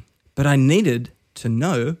it, but I needed to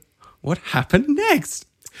know what happened next.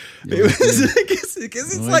 Because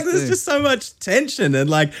it's like there's just so much tension and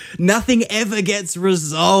like nothing ever gets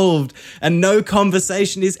resolved and no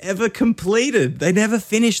conversation is ever completed. They never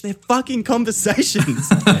finish their fucking conversations.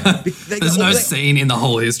 There's no scene in the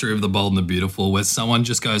whole history of The Bold and the Beautiful where someone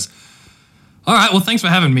just goes, all right, well, thanks for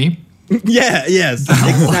having me. Yeah, yes,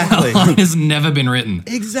 exactly. Line has never been written.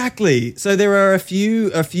 Exactly. So there are a few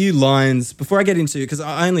lines before I get into, because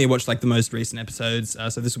I only watched like the most recent episodes.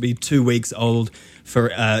 So this will be 2 weeks old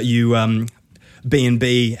for you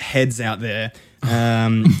B&B heads out there.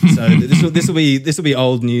 So this will be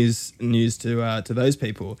old news to those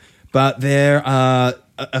people. But there are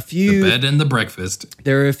a few The bed and the breakfast.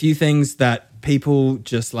 There are a few things that people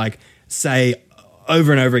just like say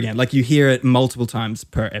over and over again. Like you hear it multiple times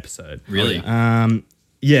per episode. Really?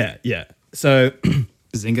 Yeah. So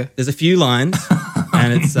Bazinga. there's a few lines,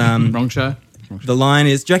 and it's Wrong show. the line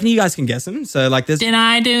is. Do you reckon you guys can guess them? So like there's Did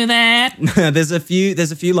I do that? there's a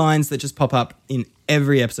few lines that just pop up in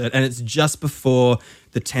every episode, and it's just before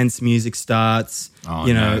the tense music starts. Oh,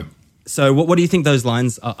 you know. no. So what do you think those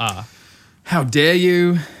lines are? How dare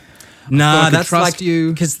you? Nah, I could that's trust like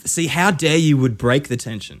you. because see, how dare you would break the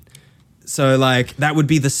tension. So like that would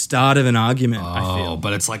be the start of an argument. I Oh, feel.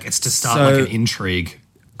 but it's to start So- like an intrigue.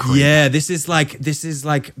 Yeah, this is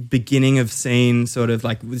like beginning of scene, sort of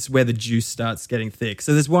like this is where the juice starts getting thick.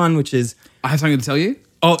 So there's one which is I have something to tell you.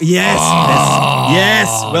 yes,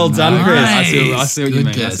 well done, Chris. I see what you Good mean.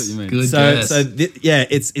 I guess. see what you mean. Good So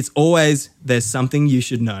guess. it's always there's something you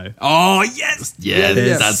should know. Oh yes. yeah,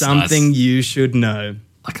 There's that's something nice. you should know.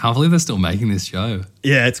 I can't believe they're still making this show.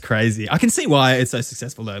 Yeah, it's crazy. I can see why it's so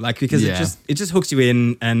successful though. Like because Yeah. it just hooks you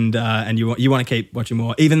in and you want to keep watching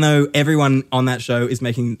more. Even though everyone on that show is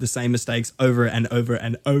making the same mistakes over and over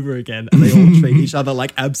and over again, and they all treat each other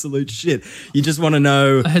like absolute shit. You just want to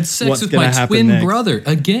know I had sex what's with gonna my happen twin next. brother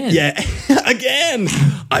again. Yeah, again.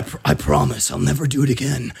 I promise I'll never do it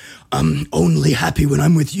again. I'm only happy when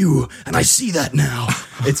I'm with you, and I see that now.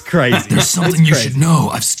 It's crazy. There's something It's you crazy. should know.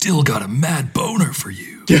 I've still got a mad boner for you.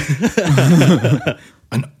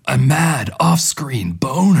 A mad off-screen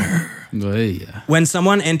boner. Yeah. When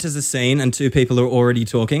someone enters a scene and two people are already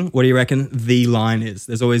talking, what do you reckon the line is?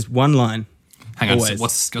 There's always one line. Hang on. So Always.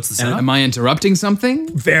 what's the setup? Am I interrupting something?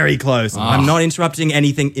 Very close. I'm not interrupting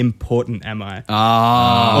anything important, am I?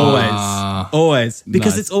 Always.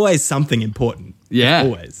 Because Nice. it's always something important. Yeah.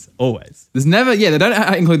 Always. There's never, they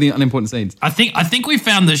don't include the unimportant scenes. I think we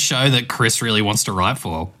found the show that Chris really wants to write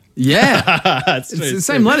for. Yeah. That's It's the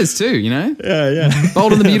same letters too, Yeah.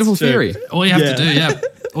 Bold and the Beautiful true. Fury. All you have to do,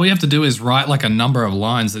 all you have to do is write like a number of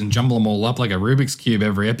lines and jumble them all up like a Rubik's Cube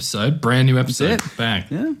every episode. Brand new episode. That's it. Bang.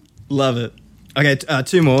 Yeah. Love it. Okay,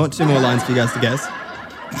 two more lines for you guys to guess.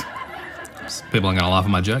 People aren't going to laugh at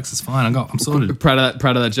my jokes. It's fine. I'm sorted. Proud of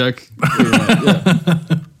that joke.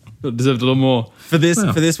 Deserved a little more. For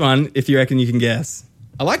this one, if you reckon you can guess.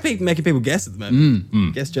 I like making people guess at the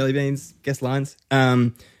moment. Guess jelly beans, guess lines.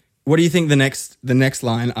 What do you think the next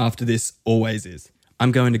line after this always is?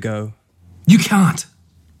 I'm going to go. You can't.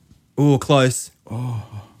 Oh, close.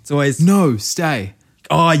 It's always No, stay.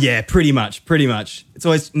 Oh yeah, pretty much. It's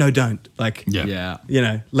always no, don't. Like Yeah. you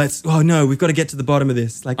know, we've got to get to the bottom of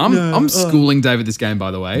this. Like I'm schooling David this game,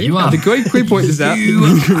 by the way. You are. Can we point this out? You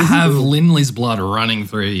have Lindley's blood running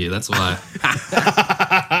through you. That's why.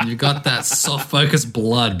 You got that soft focus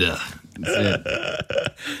blood. That's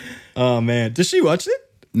it. Oh man, does she watch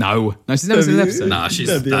it? No, she's never seen an episode. Nah, she's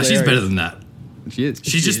That'd be better hilarious. than that. She is.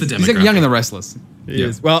 She's just the She's demographic. like Young and the Restless.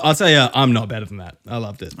 Yes. Well, I'll tell you, I'm not better than that. I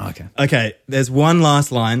loved it. Okay. There's one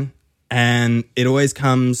last line, and it always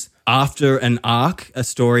comes after an arc, a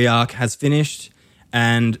story arc has finished,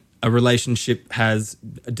 and a relationship has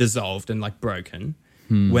dissolved and like broken.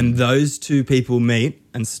 When those two people meet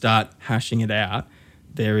and start hashing it out,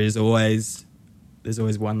 there's always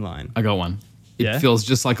one line. I got one. It Yeah? feels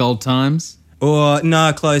just like old times. Or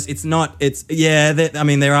no, close. It's not. It's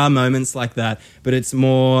there are moments like that, but it's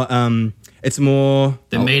more.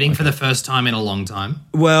 They're meeting for the first time in a long time.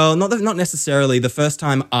 Well, not necessarily. The first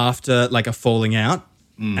time after like a falling out,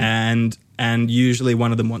 and usually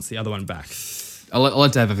one of them wants the other one back. I'll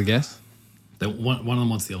let Dave have a guess. One of them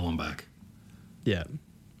wants the other one back. Yeah,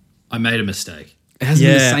 I made a mistake. It hasn't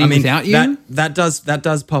been the same without you? That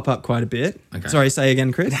does pop up quite a bit. Okay. Sorry, say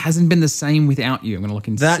again, Chris. It hasn't been the same without you. I'm going to look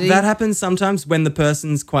and That see. happens sometimes when the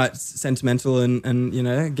person's quite sentimental and you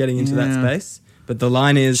know getting into that space. But the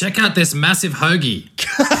line is Check out this massive hoagie.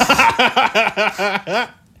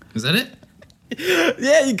 Is that it?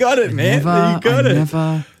 yeah, you got it, man. You got it.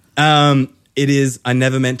 Never. It is I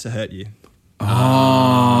never meant to hurt you.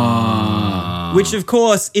 Which, of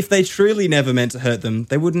course, if they truly never meant to hurt them,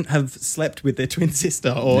 they wouldn't have slept with their twin sister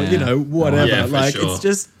or, you know, whatever. Yeah, for like, sure. it's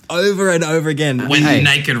just over and over again. When Hey.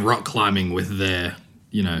 naked rock climbing with their,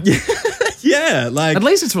 Yeah, like... At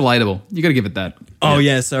least it's relatable. You got to give it that. Oh,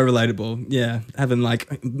 yeah, so relatable. Yeah, having,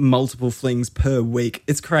 like, multiple flings per week.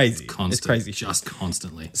 It's crazy. constant, It's crazy shit. just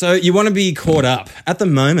constantly. So you want to be caught up. At the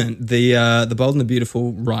moment, the Bold and the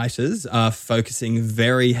Beautiful writers are focusing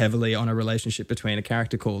very heavily on a relationship between a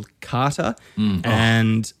character called Carter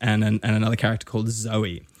and another character called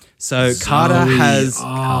Zoe. So Carter has...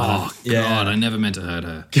 Oh, Yeah. God, I never meant to hurt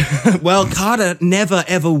her. Well, Carter never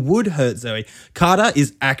ever would hurt Zoe. Carter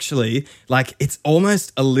is actually like it's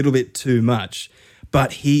almost a little bit too much,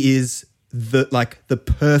 but he is the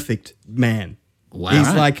perfect man. Wow. He's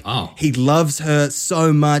Right. like Oh. he loves her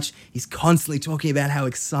so much. He's constantly talking about how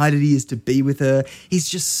excited he is to be with her. He's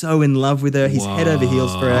just so in love with her. He's head over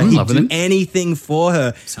heels for her. I'm He'd loving do him. anything for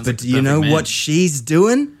her. Sounds but like do the you know perfect man. what she's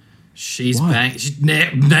doing? She's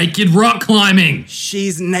naked rock climbing.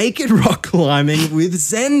 She's naked rock climbing with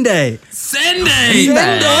Zende. Sunday.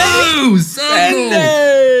 Zende. No,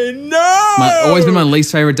 Zende. No! Always been my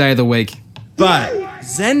least favorite day of the week. But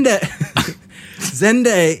Zende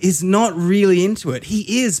is not really into it.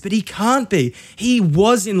 He is, but he can't be. He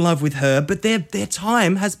was in love with her, but their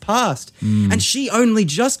time has passed. And she only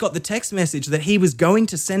just got the text message that he was going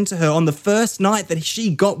to send to her on the first night that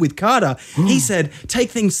she got with Carter. He said, take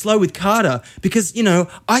things slow with Carter because, you know,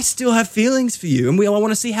 I still have feelings for you and I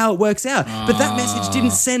want to see how it works out. But that message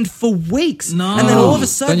didn't send for weeks. No. And then all of a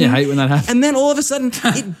sudden... Don't you hate when that happens? And then all of a sudden,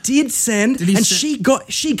 it did send, he and se-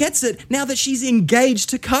 she gets it now that she's engaged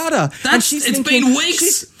to Carter. And she's it's thinking, been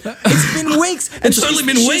weeks. It's been weeks. And It's only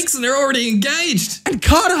been she's- weeks and they're already engaged. And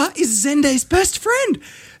Carter is Zende's best friend.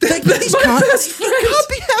 It can't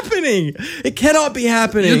be happening. It cannot be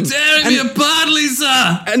happening. You're tearing me apart,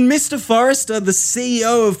 Lisa. And Mr. Forrester, the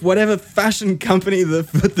CEO of whatever fashion company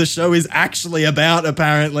the show is actually about,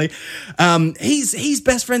 apparently, he's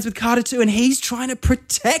best friends with Carter too, and he's trying to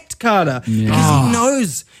protect Carter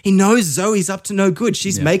because he knows Zoe's up to no good.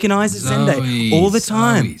 She's making eyes at Zende all the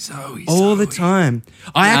time, Zoe. all the time.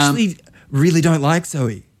 I actually really don't like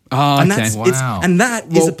Zoe. Oh, and okay. Wow. and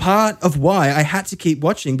that is a part of why I had to keep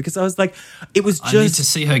watching, because I was like, it was I need just. to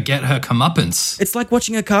see her get her comeuppance. It's like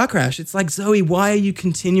watching a car crash. It's like, Zoe, why are you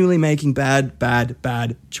continually making bad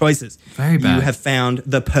choices? Very bad. You have found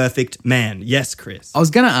the perfect man. Yes, Chris. I was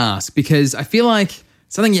going to ask because I feel like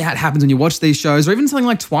something happens when you watch these shows, or even something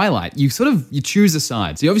like Twilight. You choose a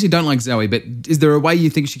side. So you obviously don't like Zoe, but is there a way you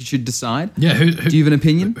think she should decide? Yeah, Do you have an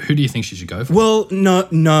opinion? Who do you think she should go for? Well,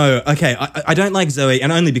 no. Okay, I don't like Zoe,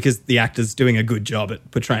 and only because the actor's doing a good job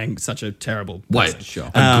at portraying such a terrible person. Wait,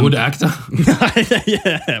 sure. a good actor?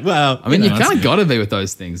 Yeah, well, I mean, you that's kind of good. got to be with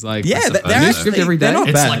those things. Like, yeah, new they're script every day. they're not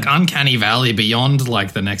It's bad. like Uncanny Valley beyond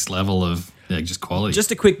like the next level of just quality.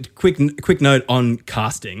 Just a quick note on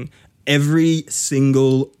casting. Every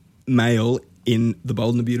single male in The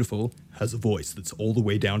Bold and the Beautiful has a voice that's all the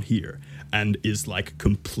way down here and is like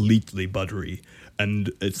completely buttery,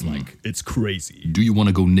 and it's like, it's crazy. Do you want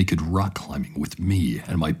to go naked rock climbing with me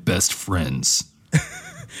and my best friends?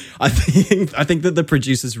 I think that the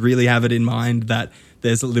producers really have it in mind that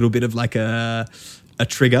there's a little bit of like a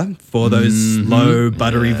trigger for those low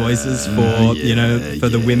buttery voices for for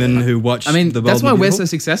the women who watch. I mean, The Bold that's and why the we're Beautiful. so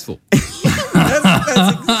successful.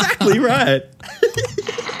 That's exactly right.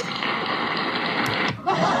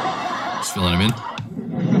 Just filling him in.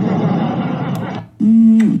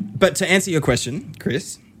 But to answer your question,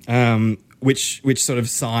 Chris, which sort of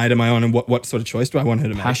side am I on, and what sort of choice do I want her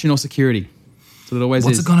to make? Passion or security? That's what it always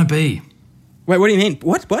What's is. it gonna be? Wait, what do you mean?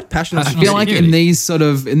 What? Passion? I feel like security. in these sort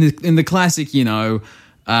of in the classic, Yeah.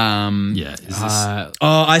 Is this,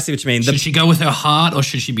 Oh, I see what you mean. should she go with her heart or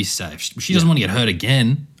should she be safe? She doesn't want to get hurt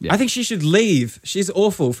again. I think she should leave. She's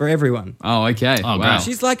awful for everyone. oh, okay. Oh, wow.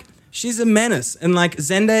 great. She's a menace. And like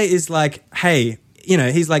Zende is like, hey,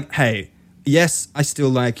 he's like, hey, yes, I still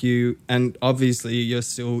like you, and obviously you're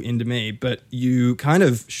still into me, but you kind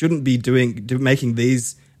of shouldn't be making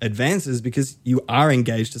these advances because you are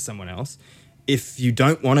engaged to someone else. If you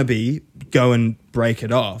don't want to be, go and break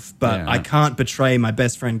it off. But Yeah. I can't betray my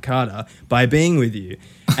best friend Carter by being with you.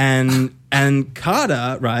 And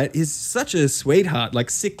Carter, right, is such a sweetheart, like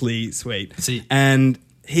sickly sweet. See- And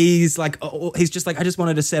he's like, he's just like, I just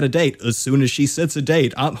wanted to set a date. As soon as she sets a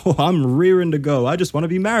date, I'm rearing to go. I just want to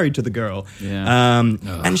be married to the girl. Yeah.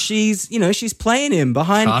 And she's playing him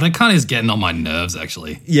behind. Carter kind of is getting on my nerves,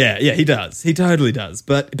 actually. Yeah, he does. He totally does.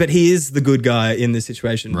 But he is the good guy in this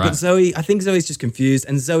situation. Right. But Zoe, I think Zoe's just confused,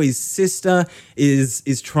 and Zoe's sister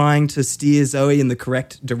is trying to steer Zoe in the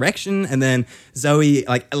correct direction, and then Zoe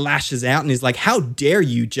like lashes out and is like, "How dare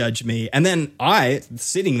you judge me?" And then I,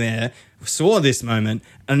 sitting there, saw this moment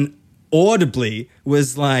and audibly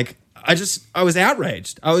was like, I was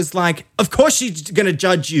outraged. I was like, "Of course she's going to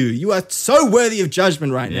judge you. You are so worthy of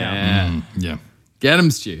judgment right now." Yeah. Yeah. Get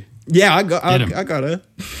him, Stu. Yeah, I Get him. got her.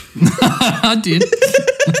 I did.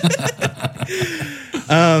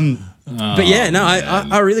 But yeah, no,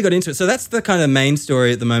 I really got into it. So that's the kind of main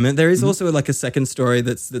story at the moment. There is also like a second story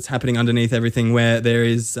that's happening underneath everything, where there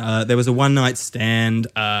was a one night stand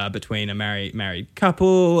between a married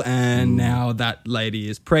couple, and now that lady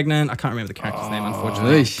is pregnant. I can't remember the character's name,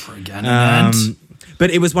 unfortunately. But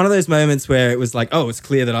it was one of those moments where it was like, oh, it's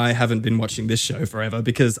clear that I haven't been watching this show forever,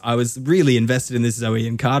 because I was really invested in this Zoe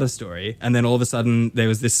and Carter story. And then all of a sudden there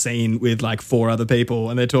was this scene with like 4 other people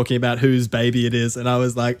and they're talking about whose baby it is. And I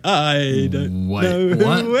was like, I don't Wait, know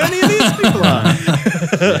what? who any of these people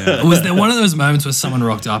are. Was there one of those moments where someone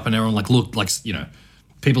rocked up and everyone like looked like,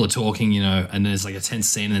 people are talking, and there's like a tense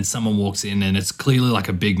scene and then someone walks in and it's clearly like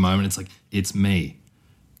a big moment. It's like, it's me,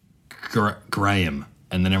 Graham.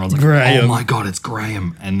 And then everyone's like, Graham. oh my God, it's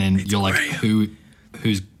Graham. And then you're like, who's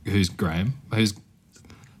Graham?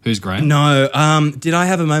 Who's Graham? No, did I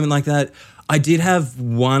have a moment like that? I did have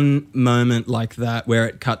one moment like that where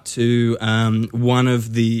it cut to one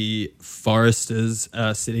of the Forresters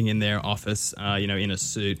sitting in their office, in a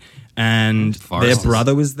suit, and Forresters. their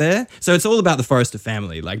brother was there. So it's all about the Forrester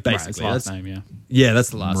family, like Right, it's basically. last That's- name, yeah. Yeah, that's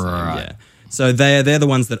the last Right. name. Yeah. So they're the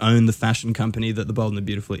ones that own the fashion company that The Bold and the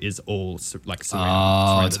Beautiful is all surrounded It's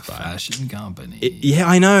a by. fashion company. Yeah,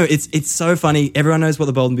 I know. It's so funny. Everyone knows what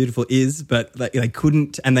The Bold and Beautiful is, but they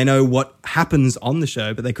couldn't, and they know what happens on the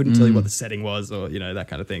show, but they couldn't tell you what the setting was, or that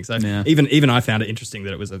kind of thing. So Yeah. even I found it interesting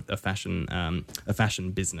that it was a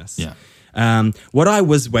fashion business. Yeah. What I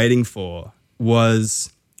was waiting for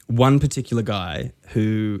was one particular guy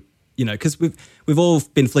who, because we've all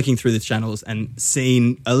been flicking through the channels and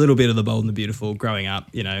seen a little bit of The Bold and the Beautiful growing up,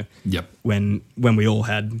 Yep. when we all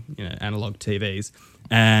had analog TVs,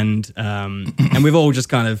 and we've all just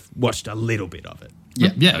kind of watched a little bit of it,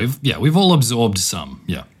 Yeah. We've all absorbed some.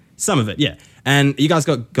 Yeah. some of it, yeah. And you guys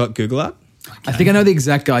got Google up? I think I know the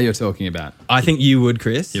exact guy you're talking about. I think you would,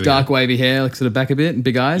 Chris. we Dark wavy hair, like sort of back a bit, and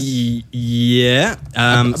big eyes. Yeah.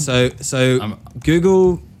 So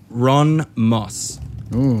Google Ron Moss.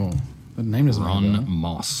 Ooh, that name doesn't ring a bell. Ron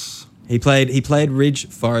Moss. He played Ridge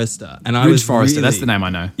Forrester, and I Ridge was Forrester, really- that's the name I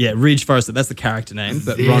know. Yeah, Ridge Forrester. That's the character name,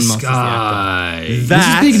 but This Ron Moss guy. is the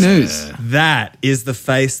actor. This is big news. That is the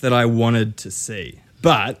face that I wanted to see,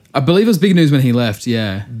 but I believe it was big news when he left,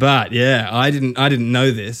 yeah. yeah, I didn't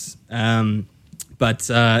know this. But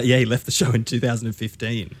he left the show in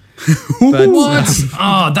 2015. But, What?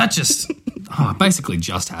 Basically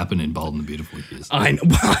just happened in Bold and the Beautiful years. I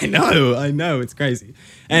know, it's crazy.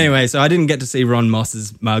 Anyway, so I didn't get to see Ron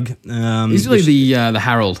Moss's mug. He's really the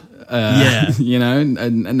Harold. Yeah. You know,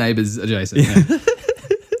 and neighbours adjacent. Yeah.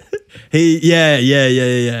 He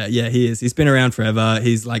he is. He's been around forever.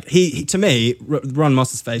 He's like he to me, Ron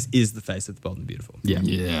Moss's face is the face of the Bold and the Beautiful. Yeah.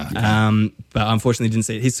 But unfortunately didn't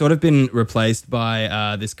see it. He's sort of been replaced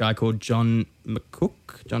by this guy called John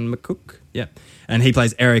McCook. Yeah. And he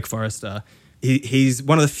plays Eric Forrester. He's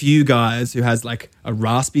one of the few guys who has like a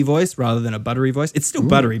raspy voice rather than a buttery voice. It's still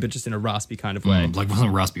buttery, but just in a raspy kind of way. Like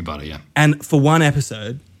wasn't raspy butter, yeah. And for one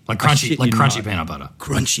episode, Like I crunchy, shit like you crunchy not, peanut butter.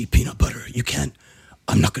 crunchy peanut butter. You can't.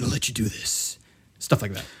 I'm not going to let you do this. Stuff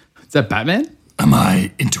like that. Is that Batman? Am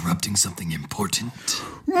I interrupting something important?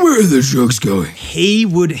 Where are the jokes going?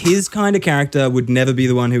 His kind of character would never be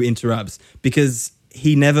the one who interrupts because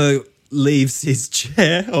he never leaves his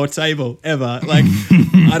chair or table ever. Like,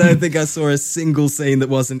 I don't think I saw a single scene that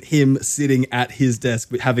wasn't him sitting at his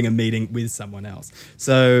desk having a meeting with someone else.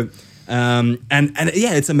 So, and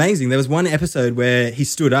yeah, it's amazing. There was one episode where he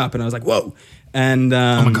stood up and I was like, whoa. And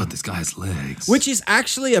Oh my god, this guy has legs. which is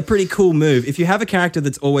actually a pretty cool move. If you have a character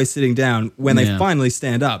that's always sitting down, when they Yeah. finally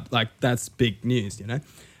stand up, like that's big news, you know?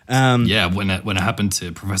 yeah, when it happened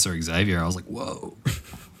to Professor Xavier, I was like, whoa.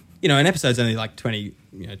 You know, an episode's only like 20,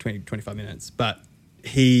 25 minutes, but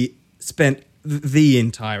he spent the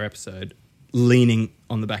entire episode leaning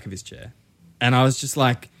on the back of his chair. And I was just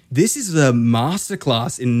like, this is a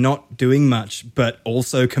masterclass in not doing much, but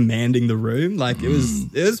also commanding the room. Like it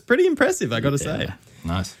was pretty impressive, I got to say.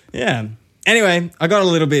 Nice. Yeah. Anyway, I got a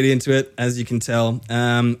little bit into it, as you can tell.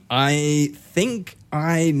 I think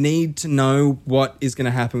I need to know what is going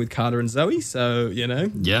to happen with Carter and Zoe. So, you know.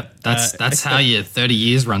 Yep, that's how your 30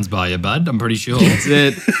 years runs by you, bud. I'm pretty sure. That's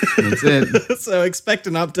it. That's it. So expect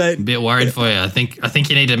an update. Bit worried for you. I think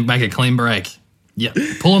you need to make a clean break. Yeah,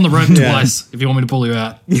 pull on the rope twice if you want me to pull you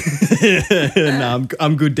out. No,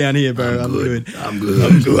 I'm good down here, bro. I'm good. I'm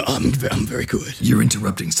good. I'm very good. You're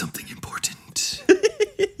interrupting something important.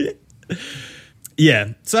 Yeah.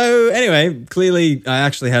 So anyway, clearly I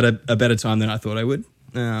actually had a better time than I thought I would,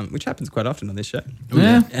 which happens quite often on this show.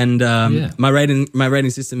 Yeah. And Yeah. my rating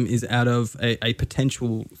system is out of a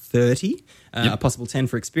potential 30, Yep. a possible 10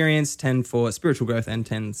 for experience, 10 for spiritual growth, and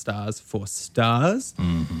 10 stars for stars.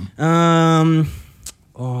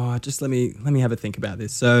 Just let me have a think about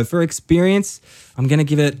this. So for experience, I'm going to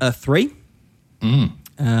give it a 3.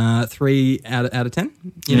 3 out of 10.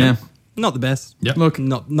 You know, Yeah. not the best. Yep. Look,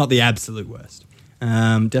 not the absolute worst.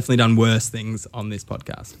 Definitely done worse things on this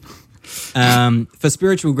podcast. For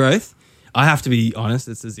spiritual growth, I have to be honest,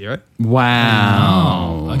 it's a 0.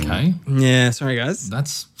 Wow. Oh, okay. Yeah, sorry guys. That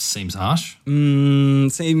seems harsh.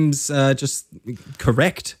 Seems just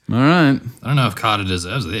correct. All right. I don't know if Carter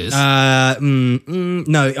deserves this. No,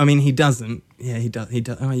 I mean he doesn't. Yeah, he does. He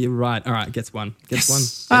does. Oh, you're right. All right, gets one. Gets one.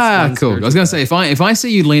 Gets one Cool. I was going to spiritual say, if I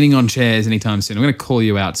see you leaning on chairs anytime soon, I'm going to call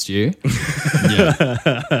you out, Stu. yeah.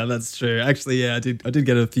 growth. That's true. Actually, yeah, I did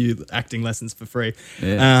get a few acting lessons for free.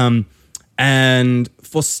 Yeah. And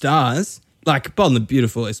for stars, like Bold and the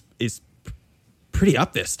Beautiful is pretty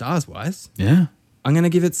up there stars wise. Yeah. I'm going to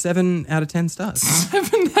give it 7 out of 10 stars.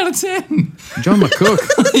 7 out of 10. John McCook.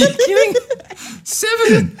 Are you kidding?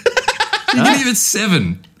 7. You're giving it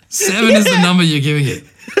 7. 7 is the number you're giving it.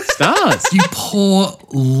 Stars. You poor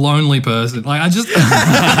lonely person. Like I'm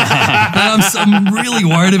really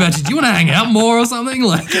worried about you. Do you want to hang out more or something?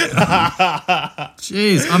 Like,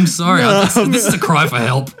 jeez, I'm sorry. This is a cry for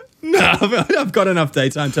help. No, I've got enough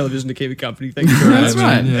daytime television to keep me company. Thank you very much. That's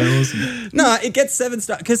right. Yeah, awesome. No, it gets 7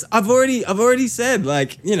 stars because I've already said,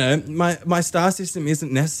 like, you know, my star system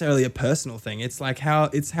isn't necessarily a personal thing. It's like how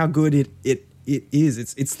good it is.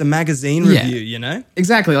 It's the magazine Yeah. review, you know.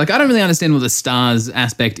 Exactly. Like, I don't really understand what the stars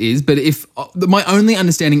aspect is, but if my only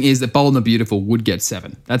understanding is that Bold and the Beautiful would get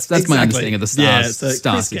 7. That's my understanding of the stars Yeah, so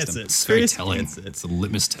star Chris system. gets it. It's very Chris telling. gets it. It's a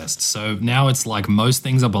litmus test. So now it's like most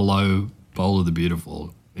things are below Bold of the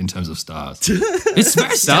Beautiful. in terms of stars. It's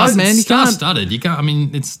very Stars, man, you can't- star-studded. You can't. I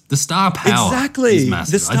mean, it's the star power. Exactly. is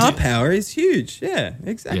massive. The star do- power is huge. Yeah,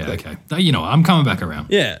 exactly. Yeah. Okay. You know, I'm coming back around.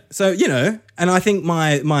 Yeah. So, and I think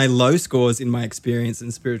my low scores in my experience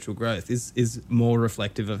and spiritual growth is more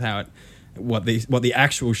reflective of what the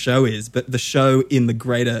actual show is, but the show in the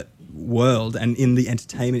greater world and in the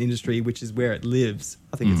entertainment industry, which is where it lives,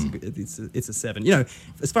 I think it's a 7.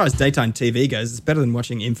 As far as daytime TV goes, it's better than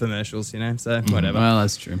watching infomercials, so whatever. Well,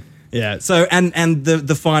 that's true. Yeah. So and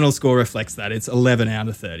the final score reflects that. It's 11 out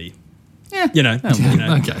of 30. Yeah.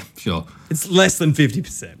 Okay. Sure. It's less than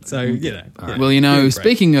 50%. So, yeah. Well, Great.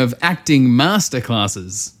 speaking of acting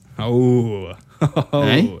masterclasses, Oh.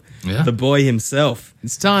 Hey? Yeah. The boy himself.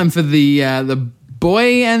 it's time for the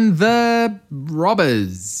Boy and the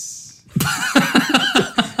Robbers.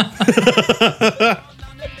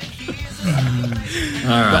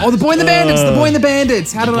 Oh, the Boy and the Bandits. The Boy and the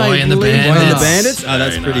Bandits. How did I Boy and the leave- Bandits. Boy and the Bandits? Oh,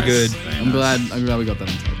 that's Very pretty nice. good. Very I'm nice. glad we got that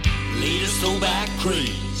on tape. Latest throwback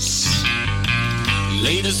craze.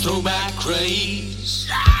 Latest throwback craze.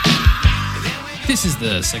 This is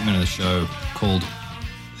the segment of the show called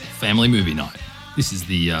Family Movie Night. This is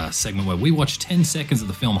the segment where we watch 10 seconds of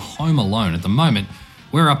the film Home Alone. At the moment,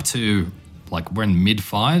 we're up to, we're in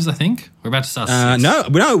mid-5s, I think. We're about to start 6. No.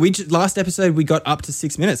 Last episode we got up to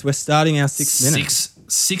 6 minutes. We're starting our 6 minutes.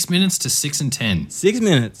 6 minutes to 6 and 10. 6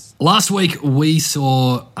 minutes. Last week, we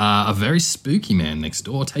saw a very spooky man next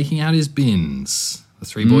door taking out his bins. The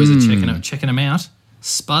three boys are checking him out.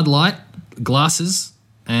 Spud Light, glasses,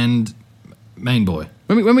 and main boy.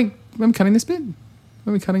 When we cutting this bit?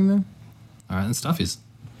 When we cutting the? All right, and stuff is.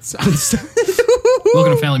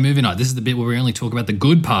 Welcome to Family Movie Night. This is the bit where we only talk about the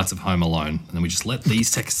good parts of Home Alone, and then we just let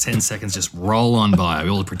these 10 seconds just roll on by. We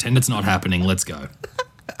all pretend it's not happening. Let's go.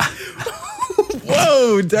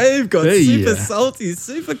 Whoa, Dave got Hey. super salty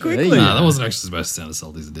super quickly. Hey. Nah, that wasn't actually supposed to sound as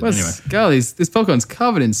salty as it did. Anyway. Golly, this popcorn's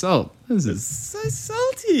covered in salt. This is So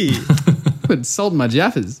salty. put salt in my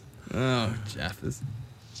jaffers. Oh, Jaffers.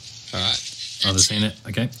 Oh, they've seen it.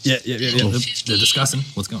 Okay. Yeah. They're discussing.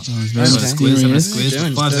 What's going on? very Having a squeeze, having a mysterious.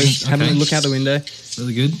 squeeze. 5 seconds. Having a Okay. look out the window.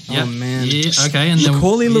 Really good. Yeah. man. Yeah, okay. And then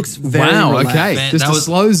Macaulay looks very Wow. relaxed. Okay, Man, just that a was-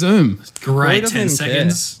 slow zoom. great doesn't 10 care.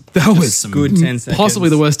 seconds. That Just was some- Good 10 seconds. Possibly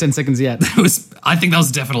the worst 10 seconds yet. I think that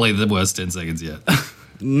was definitely the worst 10 seconds yet.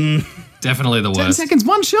 Definitely the 10 worst. seconds,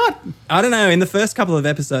 one shot. I don't know. In the first couple of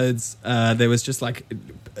episodes, there was just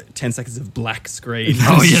 10 seconds of black screen.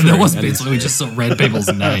 Oh yeah, there was bits where we just sort of read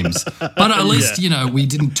people's names, but at least we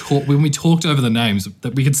didn't talk when we talked over the names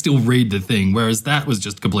that we could still read the thing, whereas that was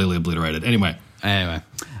just completely obliterated. Anyway,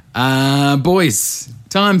 Boys,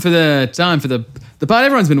 time for the part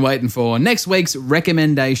everyone's been waiting for. Next week's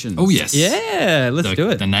recommendations. oh yes, Yeah, let's do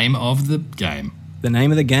it. The name of the game. The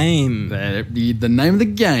name of the game. The name of the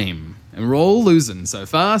game, and we're all losing so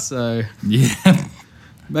far. So Yeah.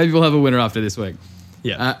 maybe we'll have a winner after this week.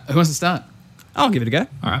 Yeah. Who wants to start? I'll give it a go.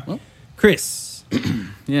 All right. Chris,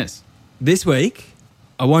 Yes. this week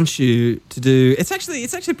I want you to do. It's actually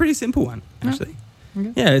a pretty simple one. Actually,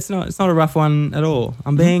 yeah, it's not a rough one at all.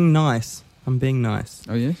 I'm being nice.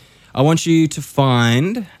 Oh yes. I want you to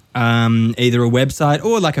find either a website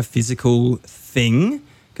or like a physical thing,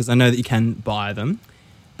 because I know that you can buy them.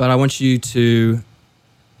 But I want you to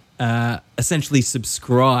essentially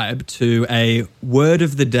subscribe to a word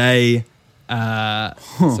of the day,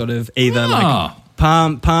 sort of either like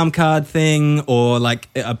palm card thing or like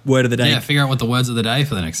a word of the day. Yeah, figure out what the words of the day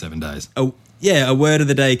for the next 7 days. A word of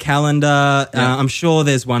the day calendar. I'm sure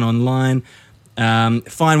there's one online.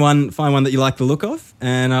 Find one that you like the look of,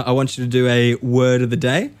 and I want you to do a word of the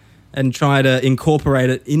day and try to incorporate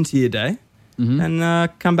it into your day, and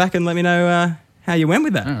come back and let me know how you went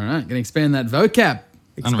with that. All right. Gonna expand that vocab.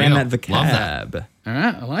 Expand Unreal. that vocab. Love that. All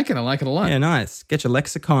right. I like it a lot. Yeah, nice. Get your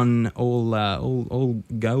lexicon all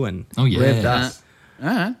going. Oh, yeah. Revved up. All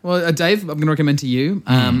right. Well, Dave, I'm going to recommend to you.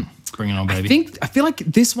 Bring it on, baby. I feel like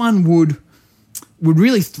this one would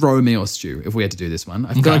really throw me or Stu if we had to do this one.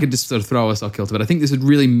 I feel like it'd just sort of throw us off kilter, but I think this would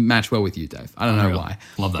really match well with you, Dave. I don't know Unreal. why.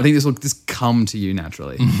 Love that. I think this will just come to you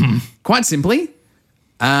naturally. Quite simply,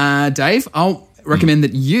 Dave, I'll recommend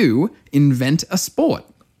that you invent a sport.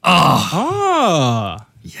 Oh,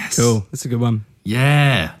 Yes. cool. That's a good one.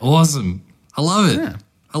 Yeah. Awesome. I love it. Yeah.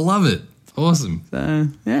 I love it. Awesome.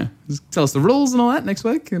 Yeah, just tell us the rules and all that next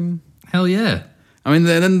week, and Hell yeah. I mean,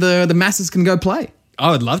 then the masses can go play.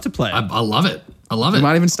 I would love to play. I love it. I love We it.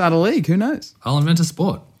 might even start a league. Who knows? I'll invent a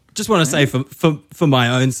sport. Just want to say for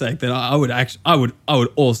my own sake that I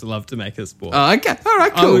would also love to make a sport. Okay. All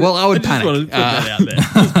right. Cool. I would just panic. want to put that out there.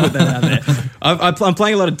 Just put that out there. I'm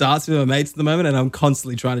playing a lot of darts with my mates at the moment, and I'm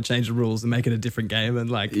constantly trying to change the rules and make it a different game. And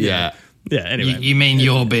Yeah, anyway. You mean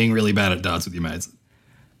you're being really bad at darts with your mates?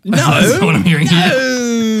 No. That's what I'm hearing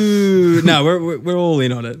here. No, we're all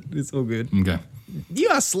in on it. It's all good. Okay. You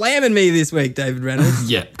are slamming me this week, David Reynolds.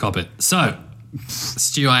 Yeah, cop it. So,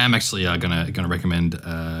 Stu, I am actually gonna recommend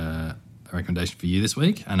a recommendation for you this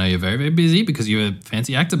week. I know you're very, very busy because you're a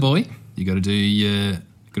fancy actor boy. You got to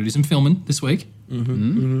do some filming this week.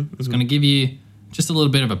 It's going to give you just a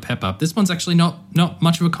little bit of a pep up. This one's actually not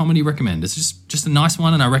much of a comedy recommend. It's just a nice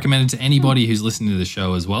one, and I recommend it to anybody who's listening to the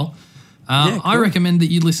show as well. Cool. I recommend that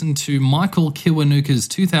you listen to Michael Kiwanuka's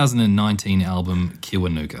 2019 album,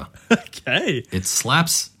 Kiwanuka. Okay. It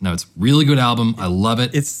slaps. No, it's a really good album. I love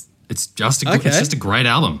it. It's just okay. It's just a great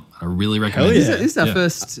album. I really recommend yeah. it. This is our Yeah.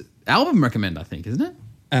 first album recommend, I think, isn't it?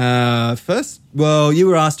 First, well, you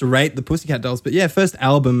were asked to rate the Pussycat Dolls, but yeah, first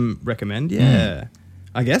album recommend. Yeah,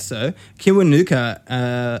 I guess so.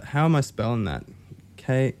 Kiwanuka. How am I spelling that?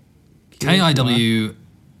 Kiwanuka.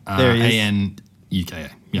 There he is.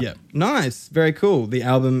 Yeah. Nice. Very cool. The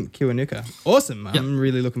album Kiwanuka. Awesome. I'm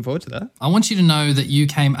really looking forward to that. I want you to know that you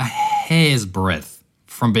came a hair's breadth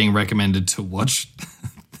from being recommended to watch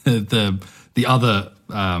the other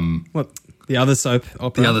What? The other soap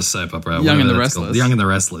opera? the other soap opera, Young whatever and the that's called. Restless. The Young and the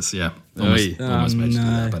Restless. Yeah, almost made you do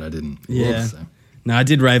no. that, but I didn't. Yeah. So. No, I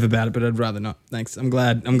did rave about it, but I'd rather not. Thanks. I'm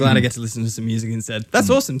glad I get to listen to some music instead. That's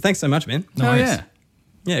awesome. Thanks so much, man. No Oh, worries. yeah.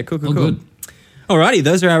 Yeah, cool. All good. Alrighty,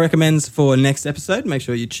 those are our recommends for next episode. Make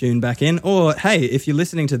sure you tune back in. Or, hey, if you're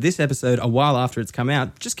listening to this episode a while after it's come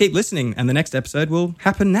out, just keep listening and the next episode will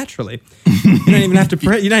happen naturally. You don't even have to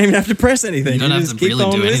press anything. You don't have just to keep really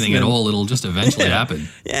on do anything listening. at all. It'll just eventually happen.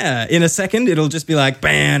 Yeah, in a second it'll just be like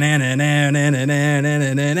and then it'll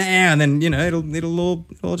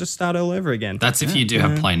all just start all over again. That's if you do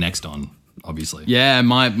have Play Next on, obviously. Yeah,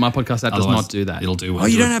 my podcast app does Otherwise, not do that. It'll do. Oh,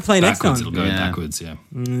 you don't have Play Next backwards. on? It'll go Yeah. backwards. Yeah.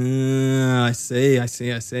 I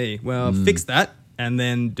see. Well, fix that and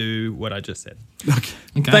then do what I just said. Okay.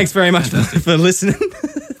 Okay. Thanks very much for listening.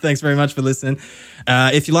 Thanks very much for listening.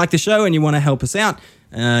 If you like the show and you want to help us out,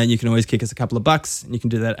 you can always kick us a couple of bucks. And you can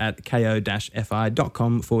do that at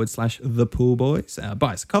ko-fi.com/thepoolboys.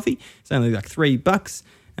 Buy us a coffee. It's only like $3.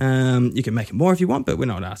 You can make it more if you want, but we're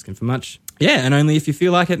not asking for much. Yeah, and only if you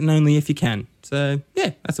feel like it and only if you can. So,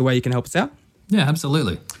 yeah, that's a way you can help us out. Yeah,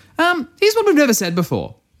 absolutely. Here's what we've never said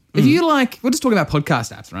before. If you like, we're just talking about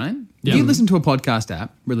podcast apps, right? Yeah. If you listen to a podcast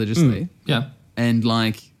app religiously, Yeah. and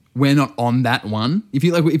like we're not on that one, if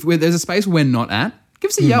you like, if there's a space we're not at, give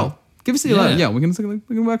us a yell. Give us a yell. Yeah, we can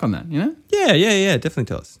work on that. You know? Yeah, definitely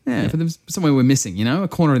tell us. Yeah. If there's somewhere we're missing, you know, a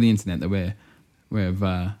corner of the internet that we've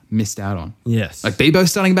missed out on. Yes. Like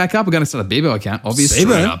Bebo's starting back up. We're going to start a Bebo account, obviously. Bebo?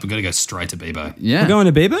 Straight up, we're gonna go straight to Bebo. Yeah. We're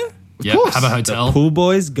going to Bebo? Yeah, course. have a hotel. Pool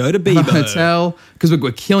boys, go to Bebo. Hotel, because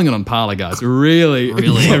we're killing it on Parler, guys. Really.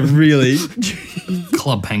 Really, Yeah, really.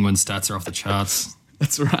 Club Penguin stats are off the charts.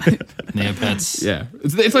 That's right. Neopets. Yeah.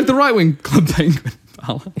 It's like the right wing Club Penguin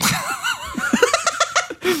Parler.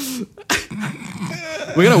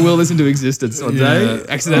 We're going to will this into existence one day.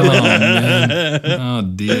 Accidentally. Oh, man. Oh,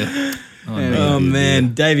 dear. Oh,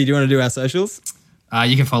 man. Davey, do you want to do our socials?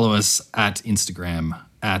 You can follow us at Instagram.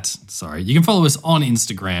 You can follow us on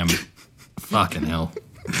Instagram. Fucking hell.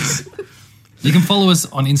 You can follow us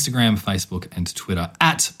on Instagram, Facebook, and Twitter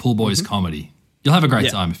at Pool Boys Comedy. You'll have a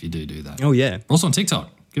great time if you do that. Oh, yeah. We're also on TikTok.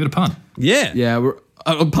 Give it a pun. Yeah. Yeah, we're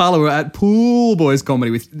on Parler. We're at Pool Boys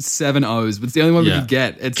Comedy with 7 O's, but it's the only one we Yeah. could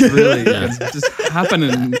get. It's really it's just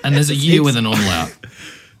happening. And there's a year with a normal out.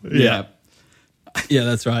 Yeah. Yeah,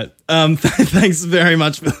 that's right. Thanks very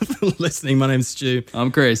much for listening. My name's Stu.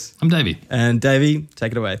 I'm Chris. I'm Davey. And Davey,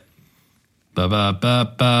 take it away.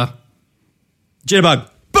 Ba-ba-ba-ba. Jitterbug.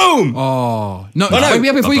 Boom! Oh, no. no. Wake me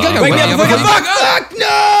up before you go. Wake me up before you go. Fuck! No!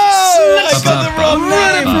 I got the wrong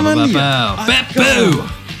name. Boo!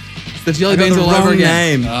 The jelly I got beans the all over wrong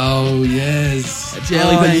again. name. Oh, yes.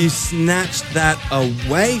 Jelly Oh, bean. you snatched that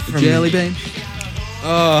away from Jelly me. bean.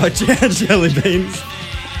 Oh, jelly beans.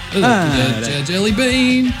 Jelly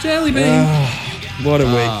bean. Jelly bean. What a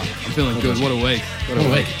week. I'm feeling good. What a week. What a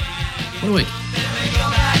week. What a week.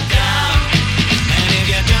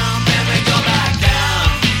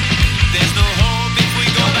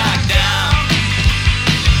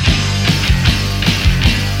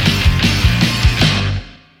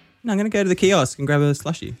 No, I'm going to go to the kiosk and grab a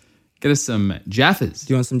slushie. Get us some Jaffas.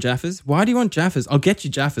 Do you want some Jaffas? Why do you want Jaffas? I'll get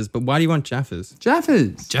you Jaffas, but why do you want Jaffas?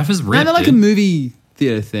 Jaffas. Jaffas Man, ripped, they're like dude. a movie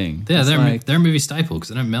theater thing. Yeah, It's they're, like- they're a movie staple because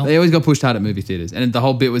they don't melt. They always got pushed hard at movie theaters, and the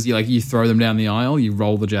whole bit was you throw them down the aisle, you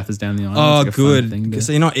roll the Jaffas down the aisle. Oh, It's like a fun thing good. to-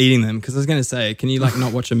 So you're not eating them? Because I was going to say, can you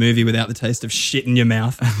not watch a movie without the taste of shit in your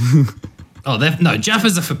mouth? No,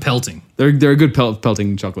 Jaffas are for pelting. They're a good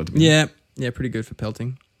pelting chocolate. To me. Yeah, pretty good for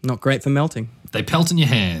pelting. Not great for melting. They pelt in your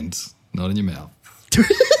hand, not in your mouth.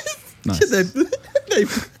 Nice. They-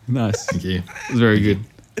 Nice. Thank you. It was very good.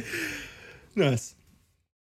 nice.